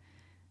to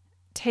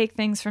take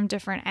things from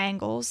different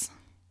angles.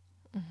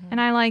 Mm-hmm. And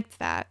I liked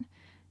that.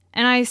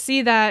 And I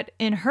see that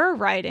in her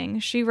writing.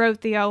 She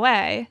wrote the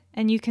OA,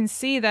 and you can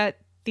see that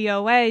the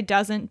OA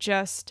doesn't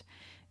just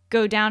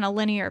go down a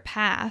linear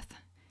path.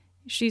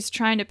 She's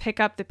trying to pick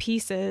up the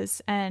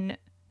pieces and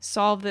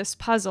solve this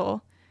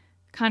puzzle,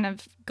 kind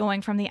of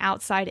going from the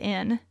outside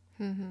in,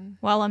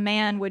 while a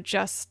man would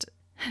just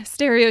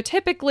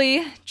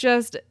stereotypically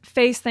just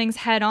face things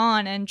head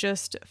on and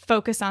just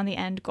focus on the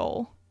end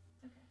goal.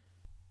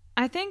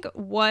 I think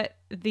what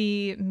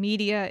the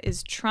media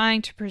is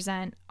trying to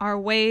present are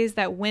ways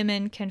that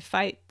women can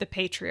fight the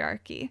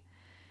patriarchy.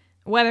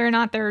 Whether or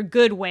not they're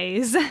good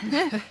ways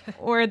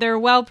or they're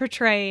well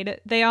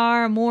portrayed, they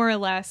are more or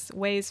less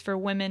ways for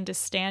women to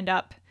stand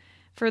up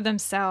for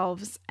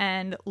themselves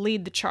and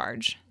lead the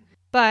charge.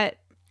 But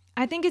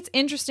I think it's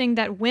interesting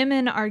that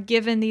women are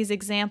given these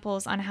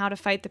examples on how to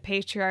fight the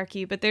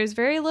patriarchy, but there's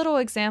very little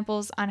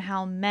examples on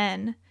how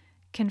men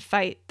can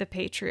fight the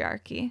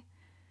patriarchy.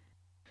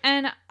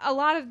 And a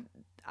lot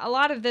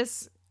of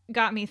this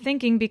got me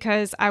thinking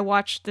because I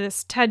watched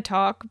this TED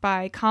Talk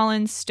by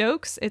Colin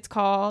Stokes. It's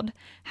called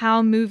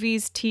How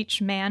Movies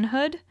Teach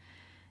Manhood.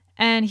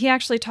 And he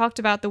actually talked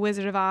about The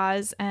Wizard of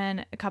Oz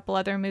and a couple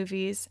other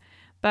movies.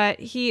 But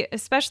he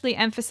especially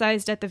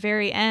emphasized at the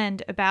very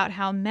end about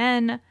how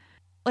men,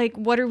 like,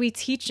 what are we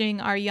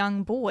teaching our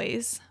young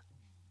boys?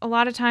 A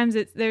lot of times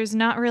there's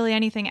not really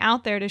anything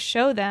out there to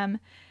show them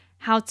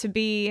how to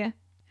be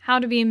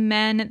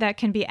men that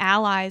can be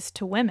allies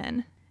to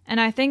women. And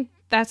I think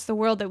that's the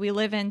world that we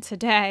live in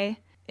today,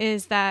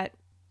 is that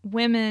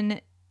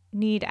women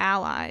need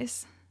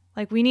allies.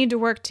 Like, we need to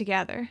work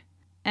together.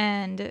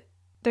 And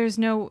there's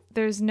no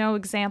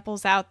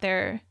examples out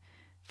there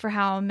for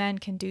how men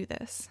can do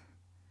this.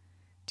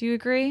 Do you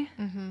agree?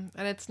 Mm-hmm.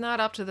 And it's not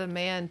up to the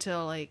man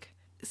to like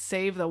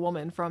save the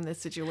woman from this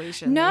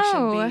situation. No.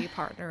 They should be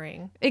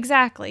partnering.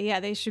 Exactly. Yeah,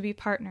 they should be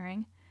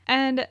partnering.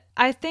 And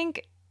I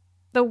think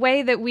the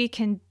way that we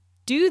can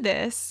do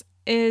this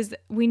is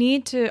we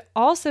need to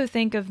also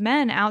think of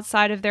men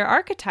outside of their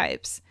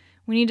archetypes.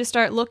 We need to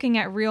start looking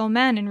at real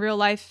men in real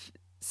life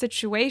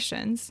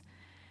situations.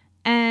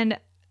 And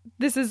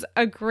this is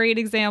a great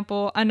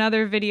example.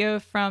 Another video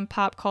from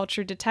Pop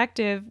Culture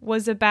Detective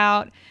was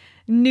about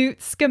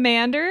Newt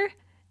Scamander.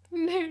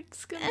 Newt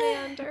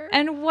Scamander.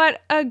 And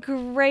what a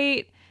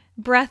great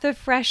breath of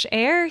fresh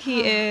air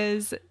he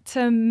is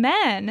to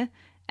men,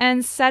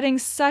 and setting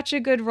such a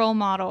good role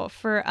model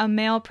for a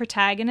male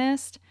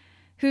protagonist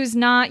who's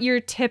not your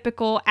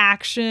typical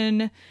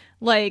action,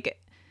 like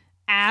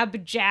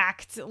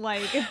abject,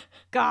 like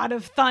God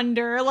of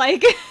Thunder,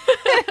 like,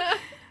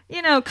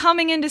 you know,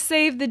 coming in to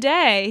save the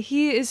day.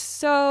 He is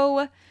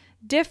so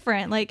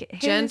different, like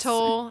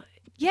gentle.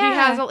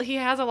 Yeah. He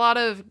has a lot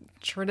of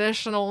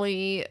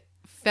traditionally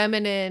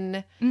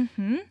feminine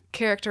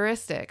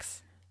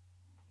characteristics.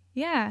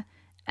 Yeah.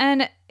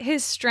 And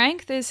his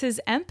strength is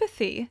his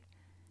empathy.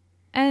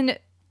 And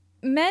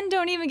men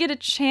don't even get a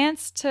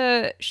chance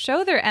to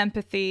show their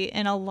empathy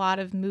in a lot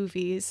of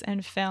movies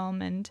and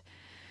film and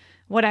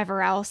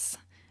whatever else.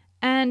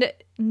 And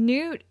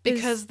Newt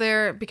because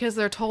they're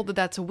told that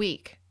that's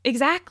weak.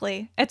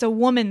 Exactly. It's a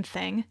woman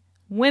thing.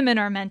 Women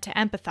are meant to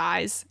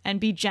empathize and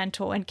be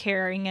gentle and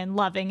caring and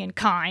loving and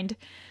kind.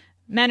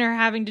 Men are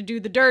having to do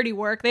the dirty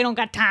work. They don't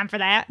got time for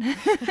that.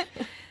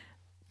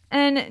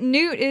 And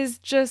Newt is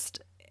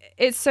just,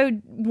 it's so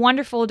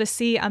wonderful to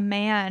see a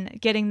man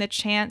getting the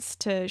chance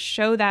to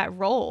show that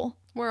role.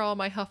 Where are all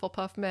my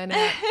Hufflepuff men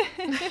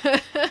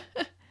at?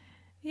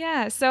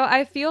 Yeah, so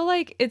I feel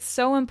like it's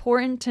so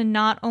important to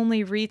not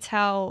only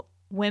retell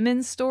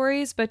women's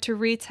stories, but to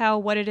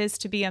retell what it is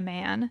to be a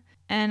man.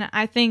 And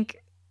I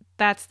think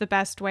that's the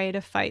best way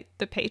to fight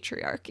the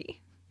patriarchy.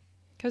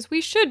 Because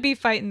we should be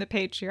fighting the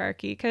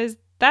patriarchy, because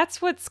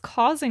that's what's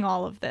causing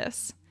all of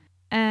this.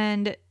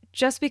 And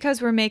just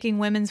because we're making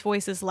women's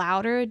voices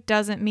louder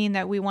doesn't mean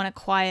that we want to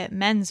quiet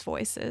men's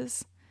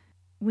voices.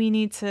 We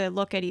need to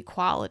look at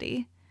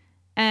equality.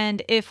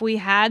 And if we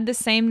had the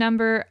same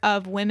number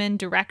of women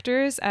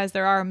directors as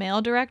there are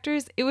male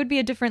directors, it would be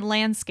a different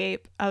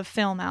landscape of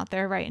film out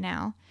there right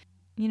now.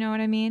 You know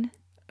what I mean?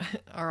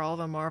 Are all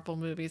the Marvel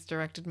movies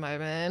directed by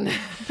men?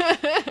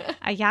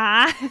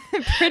 Yeah,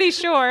 pretty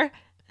sure.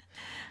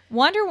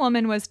 Wonder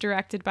Woman was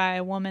directed by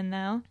a woman,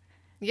 though.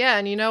 Yeah,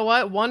 and you know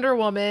what? Wonder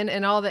Woman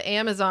and all the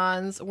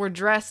Amazons were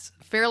dressed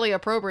fairly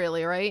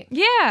appropriately, right?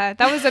 Yeah,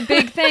 that was a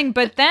big thing.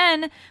 But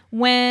then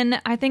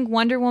when I think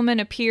Wonder Woman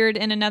appeared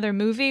in another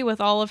movie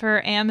with all of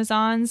her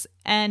Amazons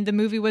and the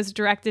movie was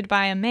directed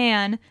by a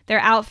man, their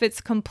outfits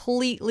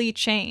completely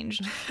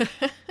changed.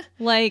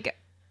 Like,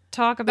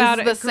 talk about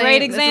a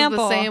great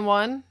example. This is the same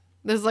one?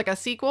 This is like a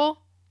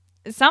sequel?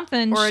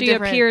 Something or she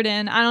different... appeared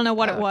in. I don't know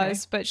what it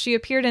was, but she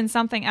appeared in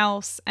something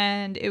else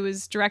and it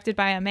was directed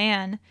by a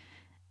man.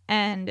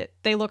 And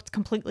they looked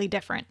completely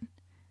different.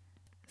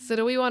 So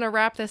do we want to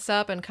wrap this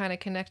up and kind of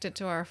connect it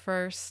to our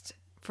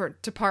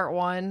to part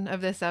one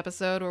of this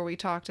episode where we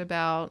talked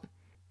about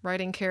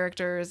writing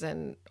characters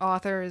and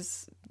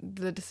authors,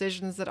 the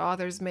decisions that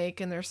authors make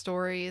in their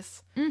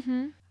stories?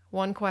 Mm-hmm.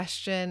 One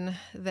question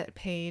that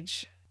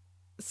Paige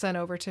sent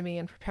over to me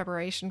in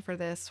preparation for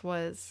this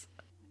was,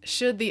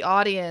 should the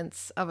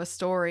audience of a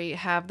story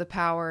have the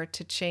power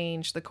to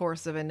change the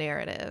course of a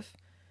narrative?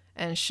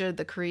 And should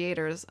the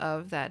creators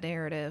of that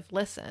narrative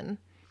listen?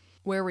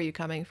 Where were you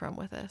coming from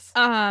with this?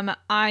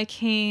 I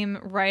came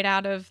right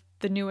out of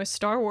the newest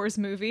Star Wars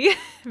movie.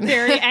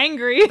 Very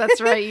angry. That's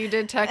right. You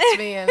did text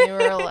me and you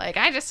were like,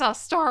 I just saw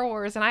Star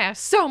Wars and I have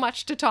so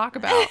much to talk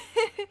about.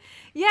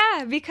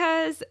 Yeah,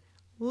 because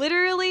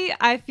literally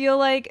I feel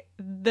like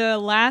the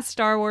last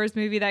Star Wars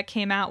movie that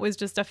came out was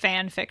just a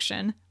fan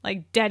fiction,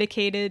 like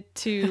dedicated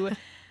to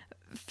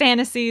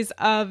fantasies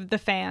of the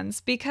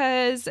fans.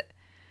 Because...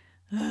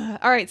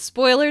 all right,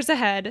 spoilers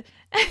ahead.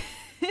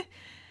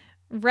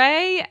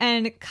 Rey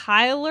and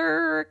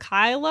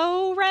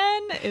Kylo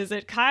Ren? Is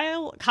it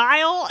Kyle?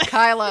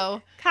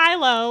 Kylo.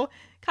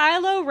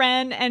 Kylo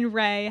Ren and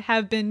Rey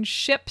have been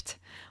shipped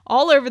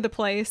all over the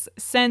place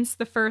since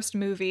the first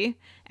movie.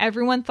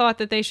 Everyone thought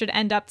that they should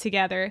end up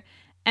together.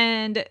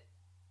 And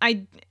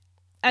it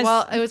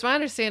was my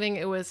understanding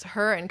it was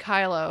her and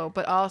Kylo,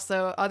 but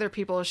also other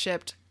people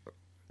shipped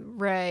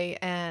Rey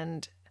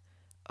and...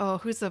 Oh,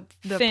 who's the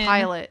Finn.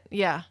 Pilot?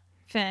 Yeah.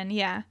 Finn,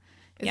 yeah.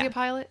 Is he a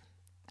pilot?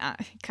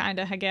 Kind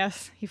of, I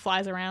guess. He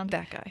flies around.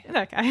 That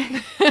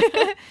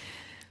guy.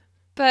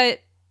 But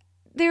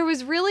there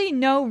was really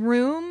no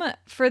room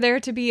for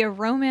there to be a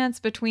romance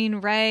between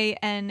Rey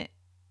and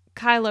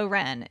Kylo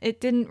Ren.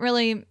 It didn't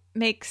really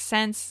make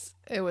sense.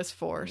 It was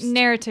forced.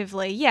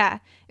 Narratively, yeah.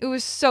 It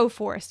was so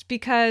forced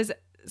because,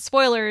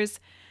 spoilers,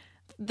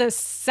 the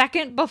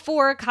second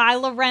before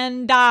Kylo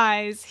Ren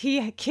dies,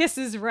 he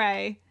kisses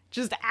Rey.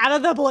 just out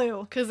of the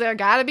blue. Because there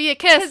gotta be a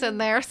kiss in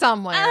there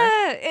somewhere.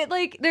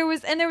 There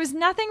was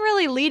nothing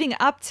really leading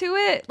up to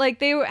it. Like,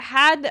 they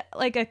had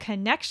like a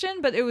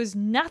connection, but it was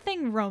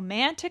nothing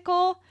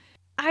romantical.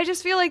 I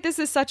just feel like this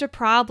is such a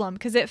problem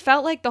because it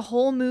felt like the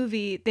whole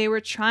movie, they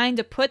were trying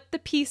to put the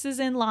pieces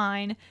in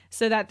line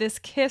so that this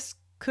kiss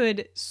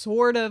could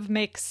sort of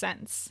make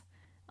sense.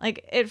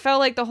 Like, it felt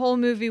like the whole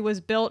movie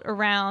was built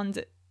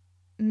around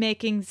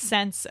making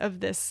sense of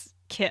this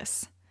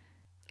kiss.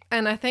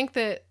 And I think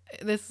that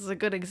this is a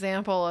good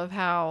example of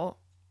how,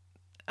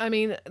 I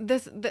mean,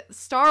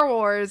 Star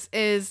Wars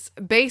is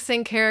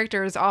basing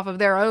characters off of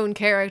their own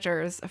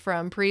characters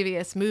from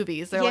previous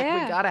movies. They're like,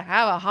 we gotta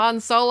have a Han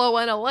Solo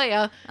and a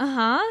Leia.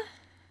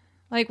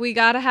 Like, we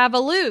gotta have a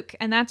Luke,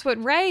 and that's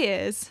what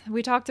Rey is.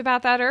 We talked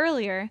about that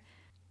earlier.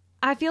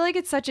 I feel like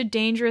it's such a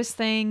dangerous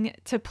thing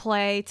to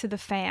play to the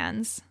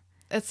fans.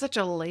 It's such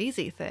a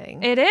lazy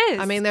thing. It is.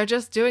 I mean, they're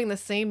just doing the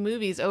same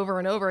movies over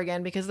and over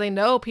again because they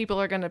know people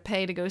are going to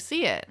pay to go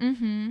see it.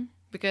 Mm-hmm.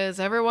 Because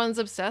everyone's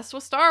obsessed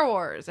with Star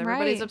Wars.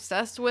 Everybody's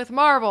obsessed with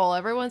Marvel.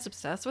 Everyone's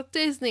obsessed with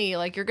Disney.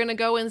 Like, you're going to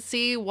go and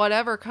see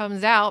whatever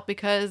comes out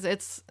because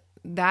it's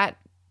that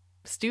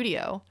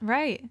studio.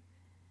 Right.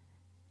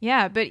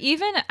 Yeah, but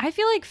even, I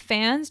feel like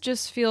fans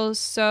just feel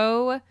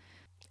so...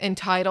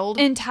 Entitled.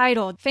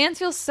 Fans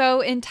feel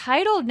so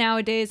entitled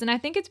nowadays, and I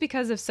think it's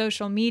because of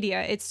social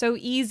media. It's so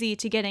easy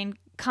to get in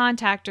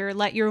contact or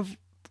let your,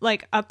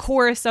 like, a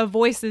chorus of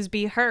voices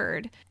be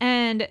heard.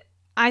 And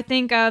I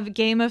think of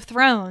Game of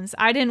Thrones.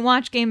 I didn't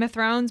watch Game of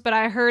Thrones, but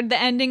I heard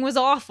the ending was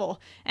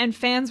awful, and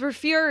fans were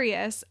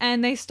furious,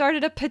 and they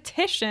started a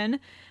petition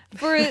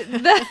for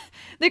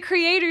the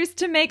creators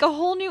to make a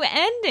whole new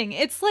ending.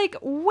 It's like,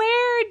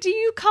 where do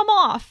you come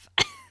off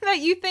that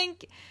you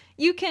think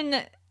you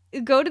can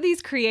go to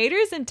these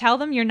creators and tell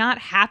them you're not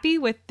happy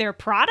with their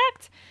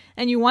product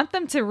and you want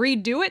them to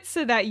redo it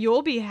so that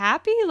you'll be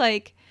happy?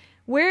 Like,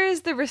 where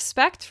is the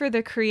respect for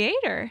the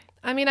creator?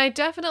 I mean, I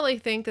definitely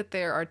think that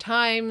there are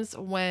times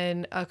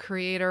when a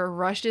creator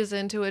rushes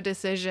into a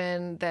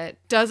decision that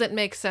doesn't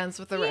make sense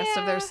with the rest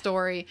of their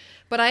story.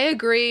 But I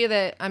agree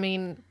that, I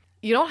mean,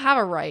 you don't have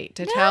a right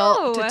to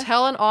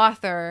tell an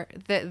author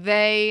that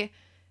they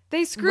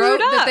screwed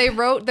up, that they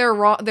wrote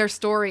their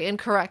story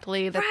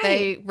incorrectly, that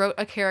they wrote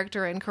a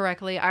character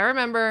incorrectly. I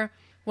remember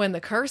when The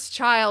Cursed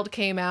Child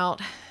came out,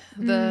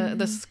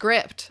 the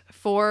script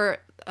for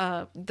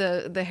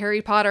the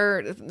Harry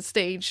Potter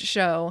stage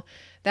show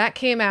that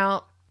came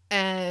out,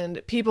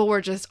 and people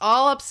were just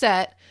all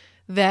upset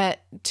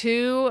that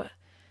two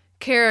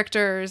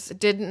characters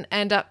didn't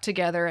end up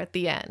together at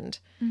the end.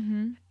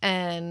 Mm-hmm.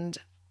 And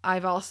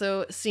I've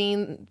also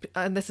seen,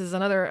 this is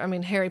another, I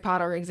mean, Harry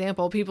Potter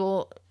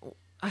example,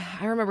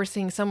 I remember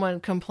seeing someone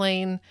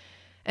complain,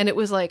 and it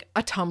was like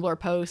a Tumblr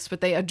post,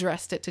 but they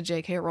addressed it to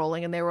J.K.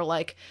 Rowling, and they were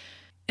like,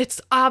 it's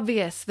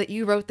obvious that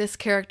you wrote this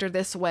character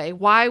this way.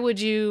 Why would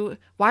you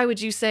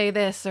say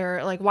this?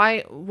 Or like,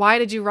 why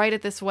did you write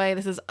it this way?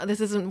 This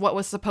isn't what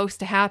was supposed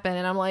to happen.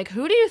 And I'm like,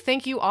 who do you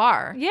think you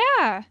are?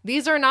 Yeah.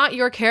 These are not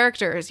your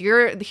characters.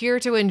 You're here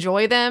to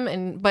enjoy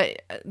them,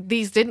 but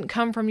these didn't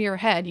come from your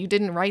head. You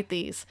didn't write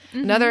these.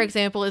 Mm-hmm. Another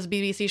example is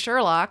BBC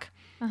Sherlock.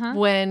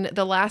 When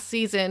the last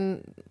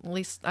season, at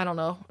least I don't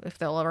know if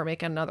they'll ever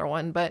make another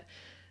one, but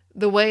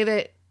the way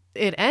that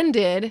it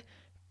ended,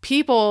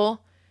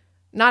 people,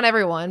 not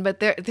everyone, but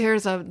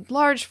there's a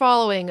large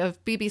following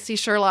of BBC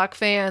Sherlock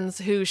fans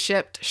who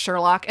shipped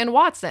Sherlock and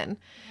Watson.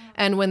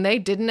 And when they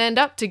didn't end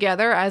up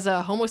together as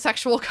a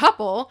homosexual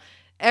couple,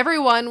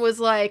 everyone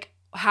was like,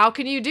 how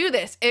can you do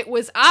this? It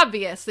was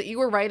obvious that you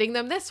were writing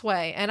them this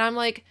way. And I'm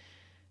like,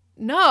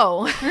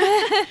 no.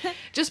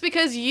 Just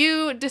because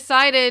you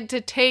decided to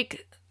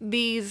take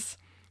these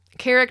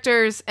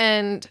characters,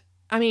 and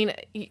I mean,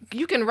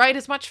 you can write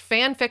as much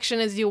fan fiction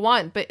as you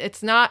want, but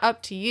it's not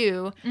up to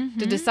you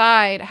to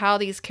decide how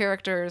these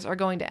characters are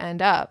going to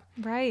end up.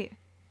 Right.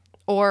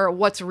 Or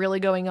what's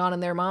really going on in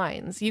their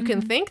minds. You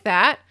can think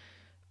that,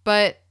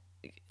 but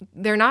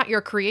they're not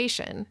your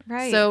creation.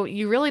 Right. So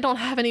you really don't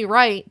have any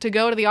right to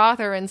go to the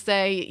author and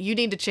say, you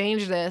need to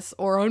change this,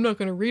 or I'm not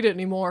going to read it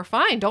anymore.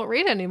 Fine, don't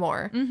read it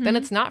anymore. Then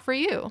it's not for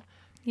you.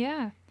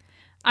 Yeah.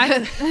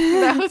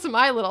 That was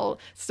my little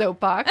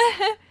soapbox.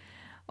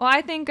 Well,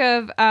 I think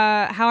of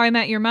How I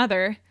Met Your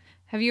Mother.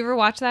 Have you ever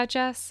watched that,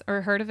 Jess?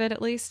 Or heard of it,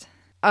 at least?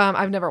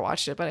 I've never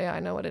watched it, but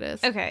I know what it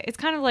is. Okay. It's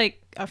kind of like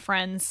a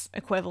Friends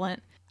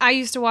equivalent. I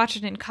used to watch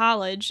it in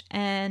college,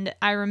 and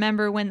I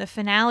remember when the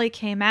finale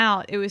came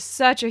out, it was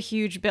such a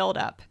huge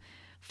buildup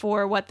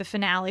for what the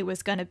finale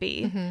was going to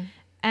be.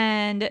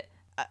 And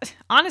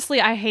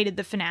honestly, I hated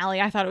the finale.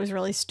 I thought it was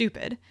really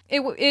stupid.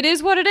 It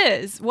is what it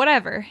is.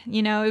 Whatever.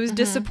 You know, it was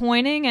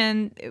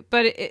disappointing,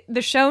 but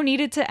the show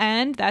needed to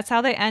end. That's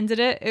how they ended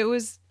it. It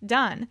was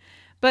done.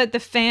 But the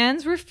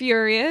fans were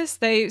furious.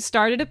 They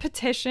started a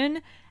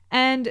petition,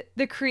 and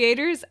the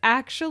creators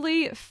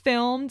actually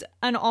filmed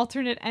an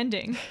alternate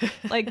ending.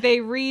 Like, they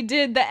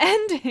redid the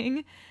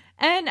ending.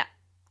 And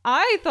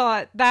I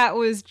thought that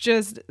was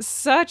just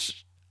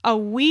such a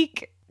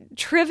weak,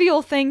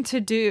 trivial thing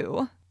to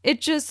do. It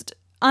just...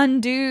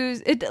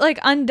 undoes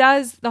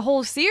the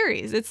whole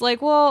series. It's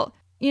like, well,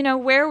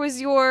 where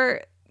was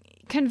your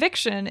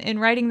conviction in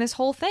writing this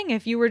whole thing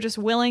if you were just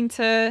willing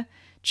to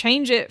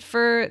change it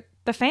for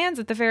the fans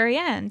at the very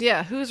end?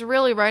 Yeah, who's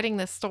really writing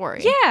this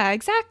story? Yeah,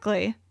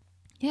 exactly.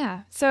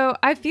 Yeah. So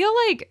I feel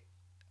like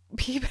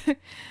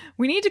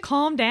we need to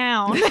calm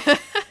down.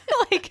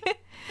 Like,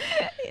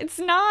 it's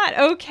not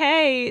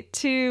okay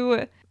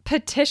to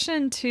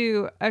petition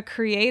to a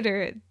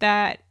creator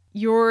that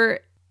you're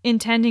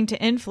intending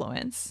to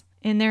influence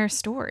in their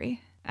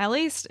story, at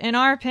least in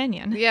our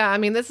opinion. Yeah, I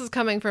mean, this is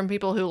coming from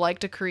people who like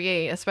to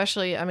create,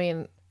 especially, I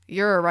mean,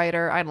 you're a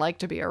writer. I'd like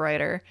to be a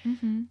writer,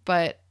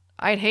 but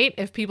I'd hate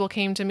if people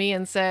came to me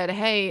and said,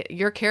 hey,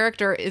 your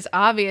character is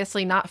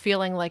obviously not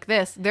feeling like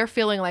this. They're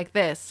feeling like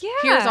this. Yeah.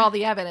 Here's all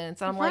the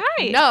evidence. And I'm like,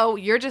 no,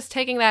 you're just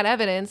taking that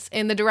evidence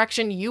in the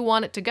direction you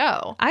want it to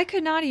go. I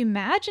could not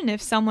imagine if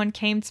someone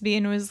came to me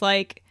and was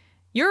like,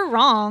 you're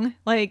wrong.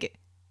 Like,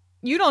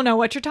 you don't know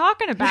what you're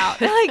talking about.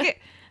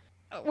 Like,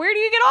 where do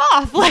you get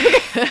off? Like,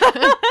 I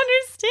don't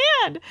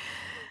understand.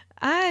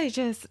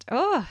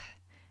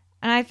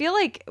 And I feel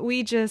like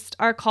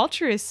our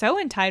culture is so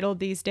entitled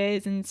these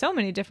days in so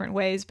many different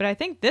ways, but I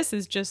think this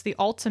is just the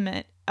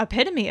ultimate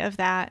epitome of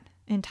that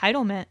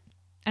entitlement.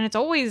 And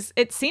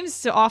it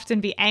seems to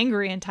often be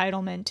angry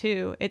entitlement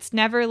too. It's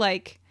never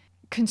like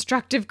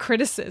constructive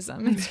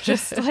criticism. It's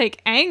just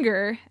like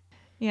anger.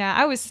 Yeah,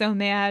 I was so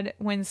mad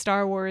when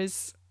Star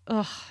Wars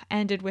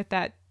ended with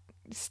that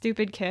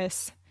stupid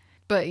kiss.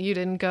 But you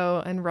didn't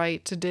go and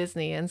write to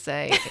Disney and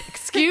say,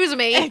 excuse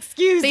me,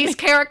 excuse me. These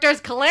characters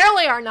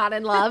clearly are not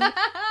in love.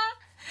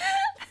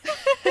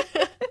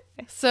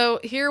 So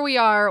here we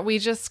are. We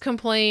just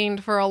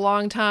complained for a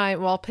long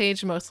time. Well,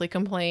 Paige mostly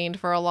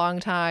complained for a long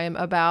time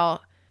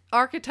about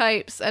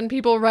archetypes and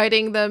people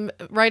writing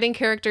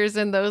characters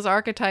in those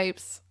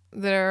archetypes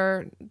that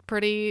are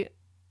pretty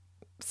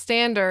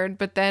standard.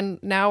 But then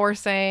now we're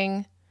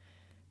saying,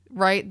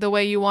 write the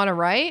way you want to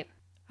write.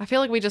 I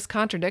feel like we just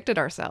contradicted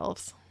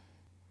ourselves.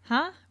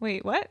 Huh?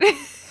 Wait, what?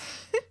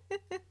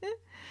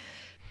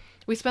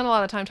 We spent a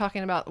lot of time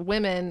talking about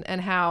women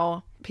and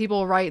how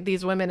people write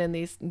these women in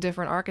these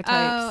different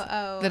archetypes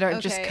that are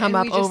just come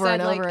up over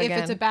and over again. If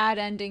it's a bad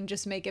ending,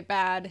 just make it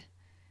bad.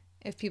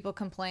 If people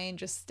complain,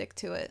 just stick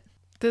to it.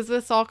 Does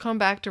this all come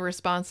back to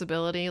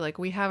responsibility? Like,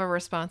 we have a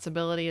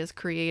responsibility as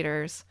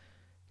creators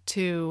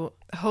to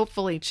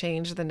hopefully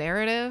change the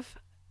narrative.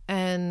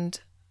 And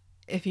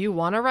if you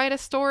want to write a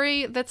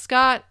story that's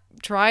got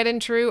tried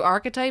and true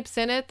archetypes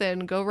in it, then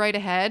go right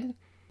ahead.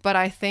 But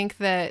I think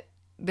that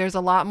there's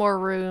a lot more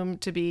room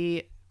to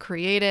be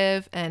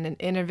creative and an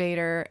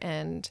innovator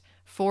and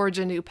forge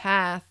a new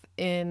path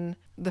in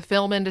the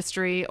film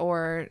industry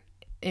or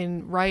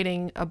in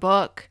writing a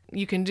book.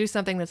 You can do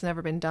something that's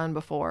never been done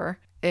before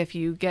if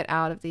you get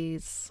out of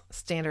these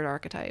standard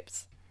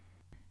archetypes.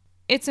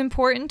 It's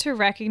important to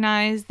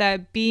recognize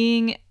that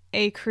being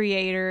a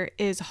creator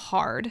is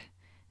hard.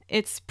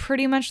 It's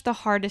pretty much the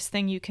hardest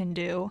thing you can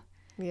do.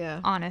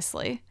 Yeah.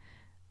 Honestly.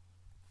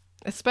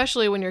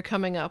 Especially when you're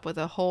coming up with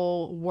a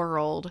whole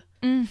world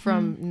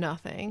from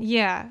nothing.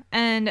 Yeah.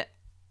 And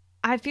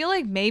I feel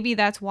like maybe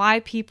that's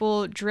why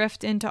people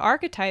drift into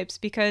archetypes,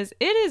 because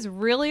it is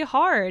really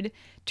hard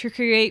to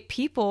create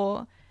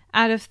people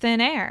out of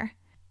thin air.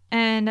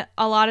 And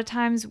a lot of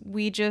times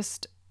we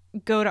just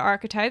go to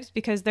archetypes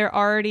because they're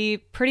already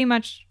pretty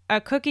much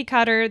a cookie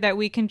cutter that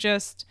we can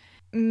just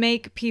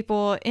make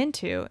people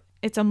into.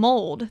 It's a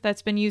mold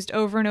that's been used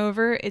over and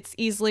over. It's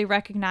easily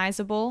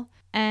recognizable.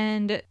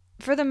 And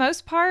for the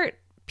most part,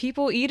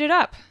 people eat it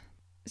up.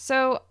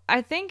 So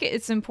I think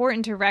it's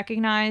important to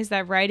recognize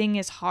that writing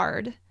is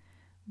hard.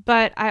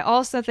 But I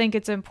also think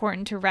it's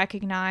important to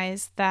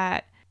recognize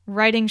that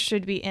writing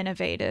should be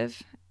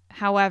innovative,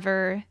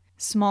 however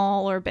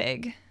small or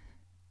big.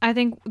 I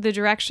think the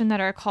direction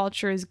that our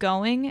culture is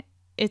going,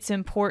 it's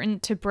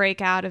important to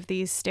break out of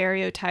these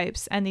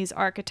stereotypes and these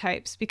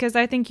archetypes, because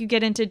I think you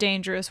get into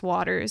dangerous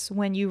waters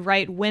when you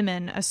write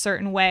women a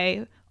certain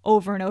way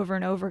over and over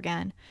and over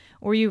again,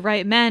 or you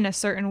write men a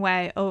certain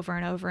way over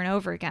and over and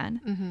over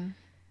again. Mm-hmm.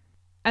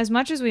 As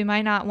much as we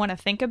might not want to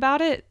think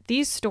about it,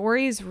 these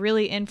stories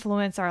really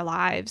influence our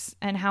lives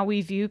and how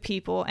we view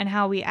people and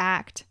how we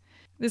act.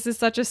 This is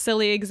such a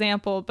silly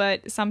example,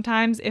 but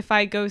sometimes if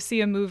I go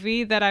see a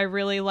movie that I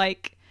really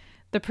like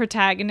the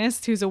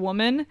protagonist who's a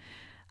woman,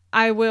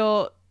 I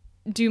will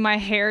do my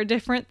hair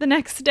different the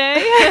next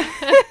day.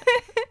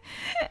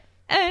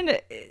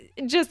 And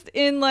just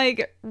in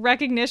like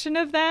recognition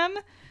of them,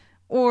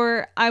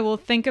 or I will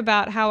think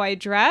about how I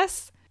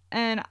dress.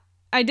 And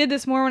I did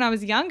this more when I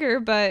was younger,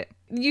 but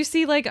you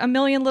see like a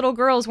million little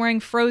girls wearing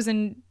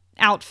Frozen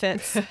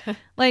outfits.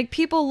 Like,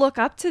 people look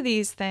up to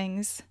these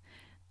things.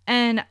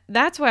 And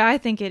that's why I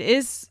think it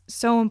is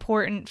so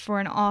important for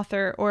an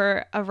author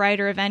or a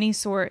writer of any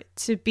sort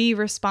to be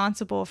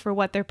responsible for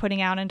what they're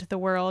putting out into the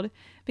world.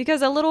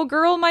 Because a little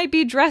girl might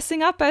be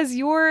dressing up as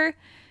your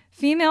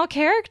female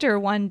character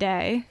one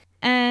day.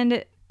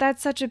 And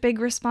that's such a big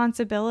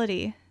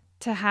responsibility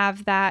to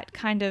have that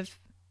kind of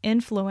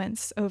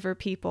influence over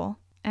people.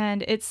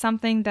 And it's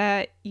something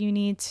that you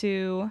need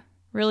to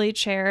really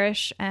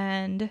cherish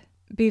and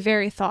be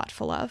very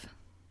thoughtful of.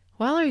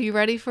 Well, are you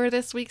ready for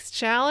this week's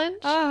challenge?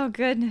 Oh,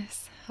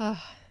 goodness. I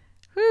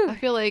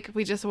feel like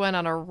we just went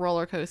on a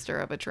roller coaster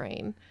of a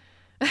train.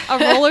 A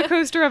roller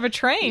coaster of a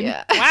train?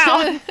 Yeah.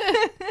 Wow.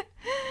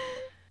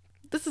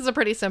 This is a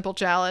pretty simple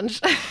challenge.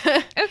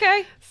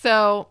 Okay.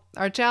 So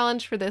our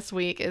challenge for this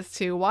week is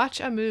to watch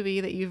a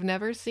movie that you've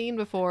never seen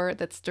before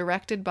that's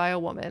directed by a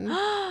woman.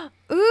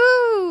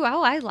 Ooh,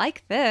 I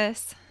like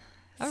this.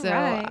 All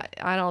right.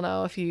 I don't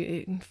know if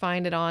you can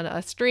find it on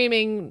a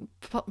streaming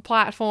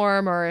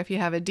platform or if you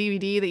have a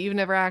DVD that you've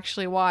never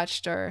actually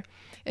watched, or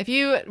if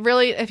you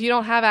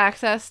don't have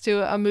access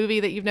to a movie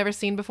that you've never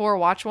seen before,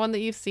 watch one that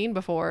you've seen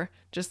before.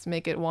 Just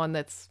make it one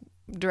that's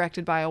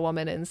directed by a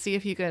woman and see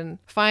if you can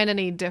find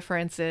any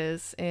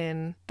differences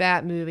in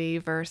that movie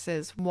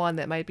versus one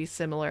that might be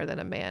similar that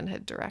a man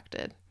had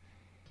directed.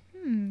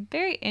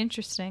 Very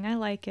interesting. I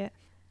like it.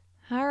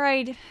 All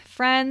right,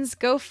 friends,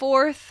 go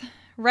forth.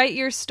 Write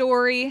your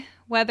story,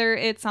 whether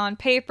it's on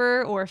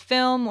paper or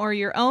film or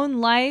your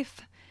own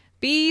life.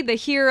 Be the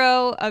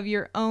hero of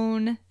your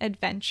own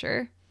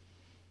adventure.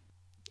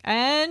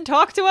 And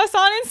talk to us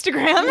on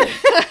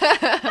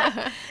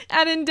Instagram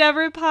at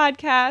Endeavor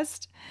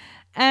Podcast.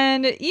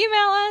 And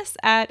email us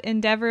at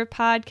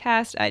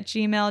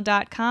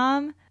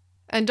endeavorpodcast@gmail.com.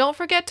 And don't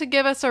forget to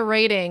give us a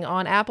rating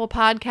on Apple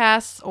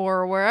Podcasts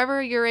or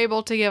wherever you're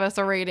able to give us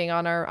a rating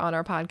on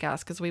our podcast,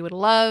 because we would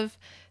love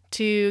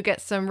to get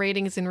some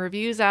ratings and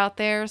reviews out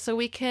there so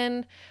we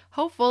can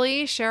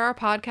hopefully share our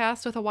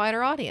podcast with a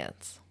wider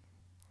audience.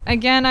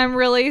 Again, I'm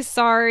really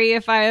sorry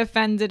if I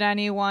offended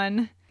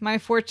anyone. My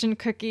fortune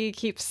cookie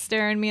keeps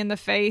staring me in the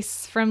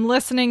face. From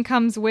listening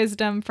comes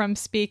wisdom, from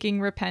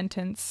speaking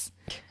repentance.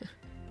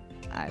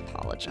 I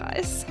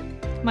apologize.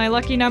 My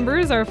lucky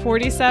numbers are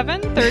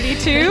 47,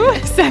 32,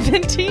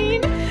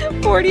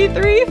 17,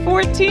 43,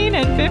 14,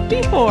 and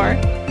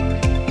 54.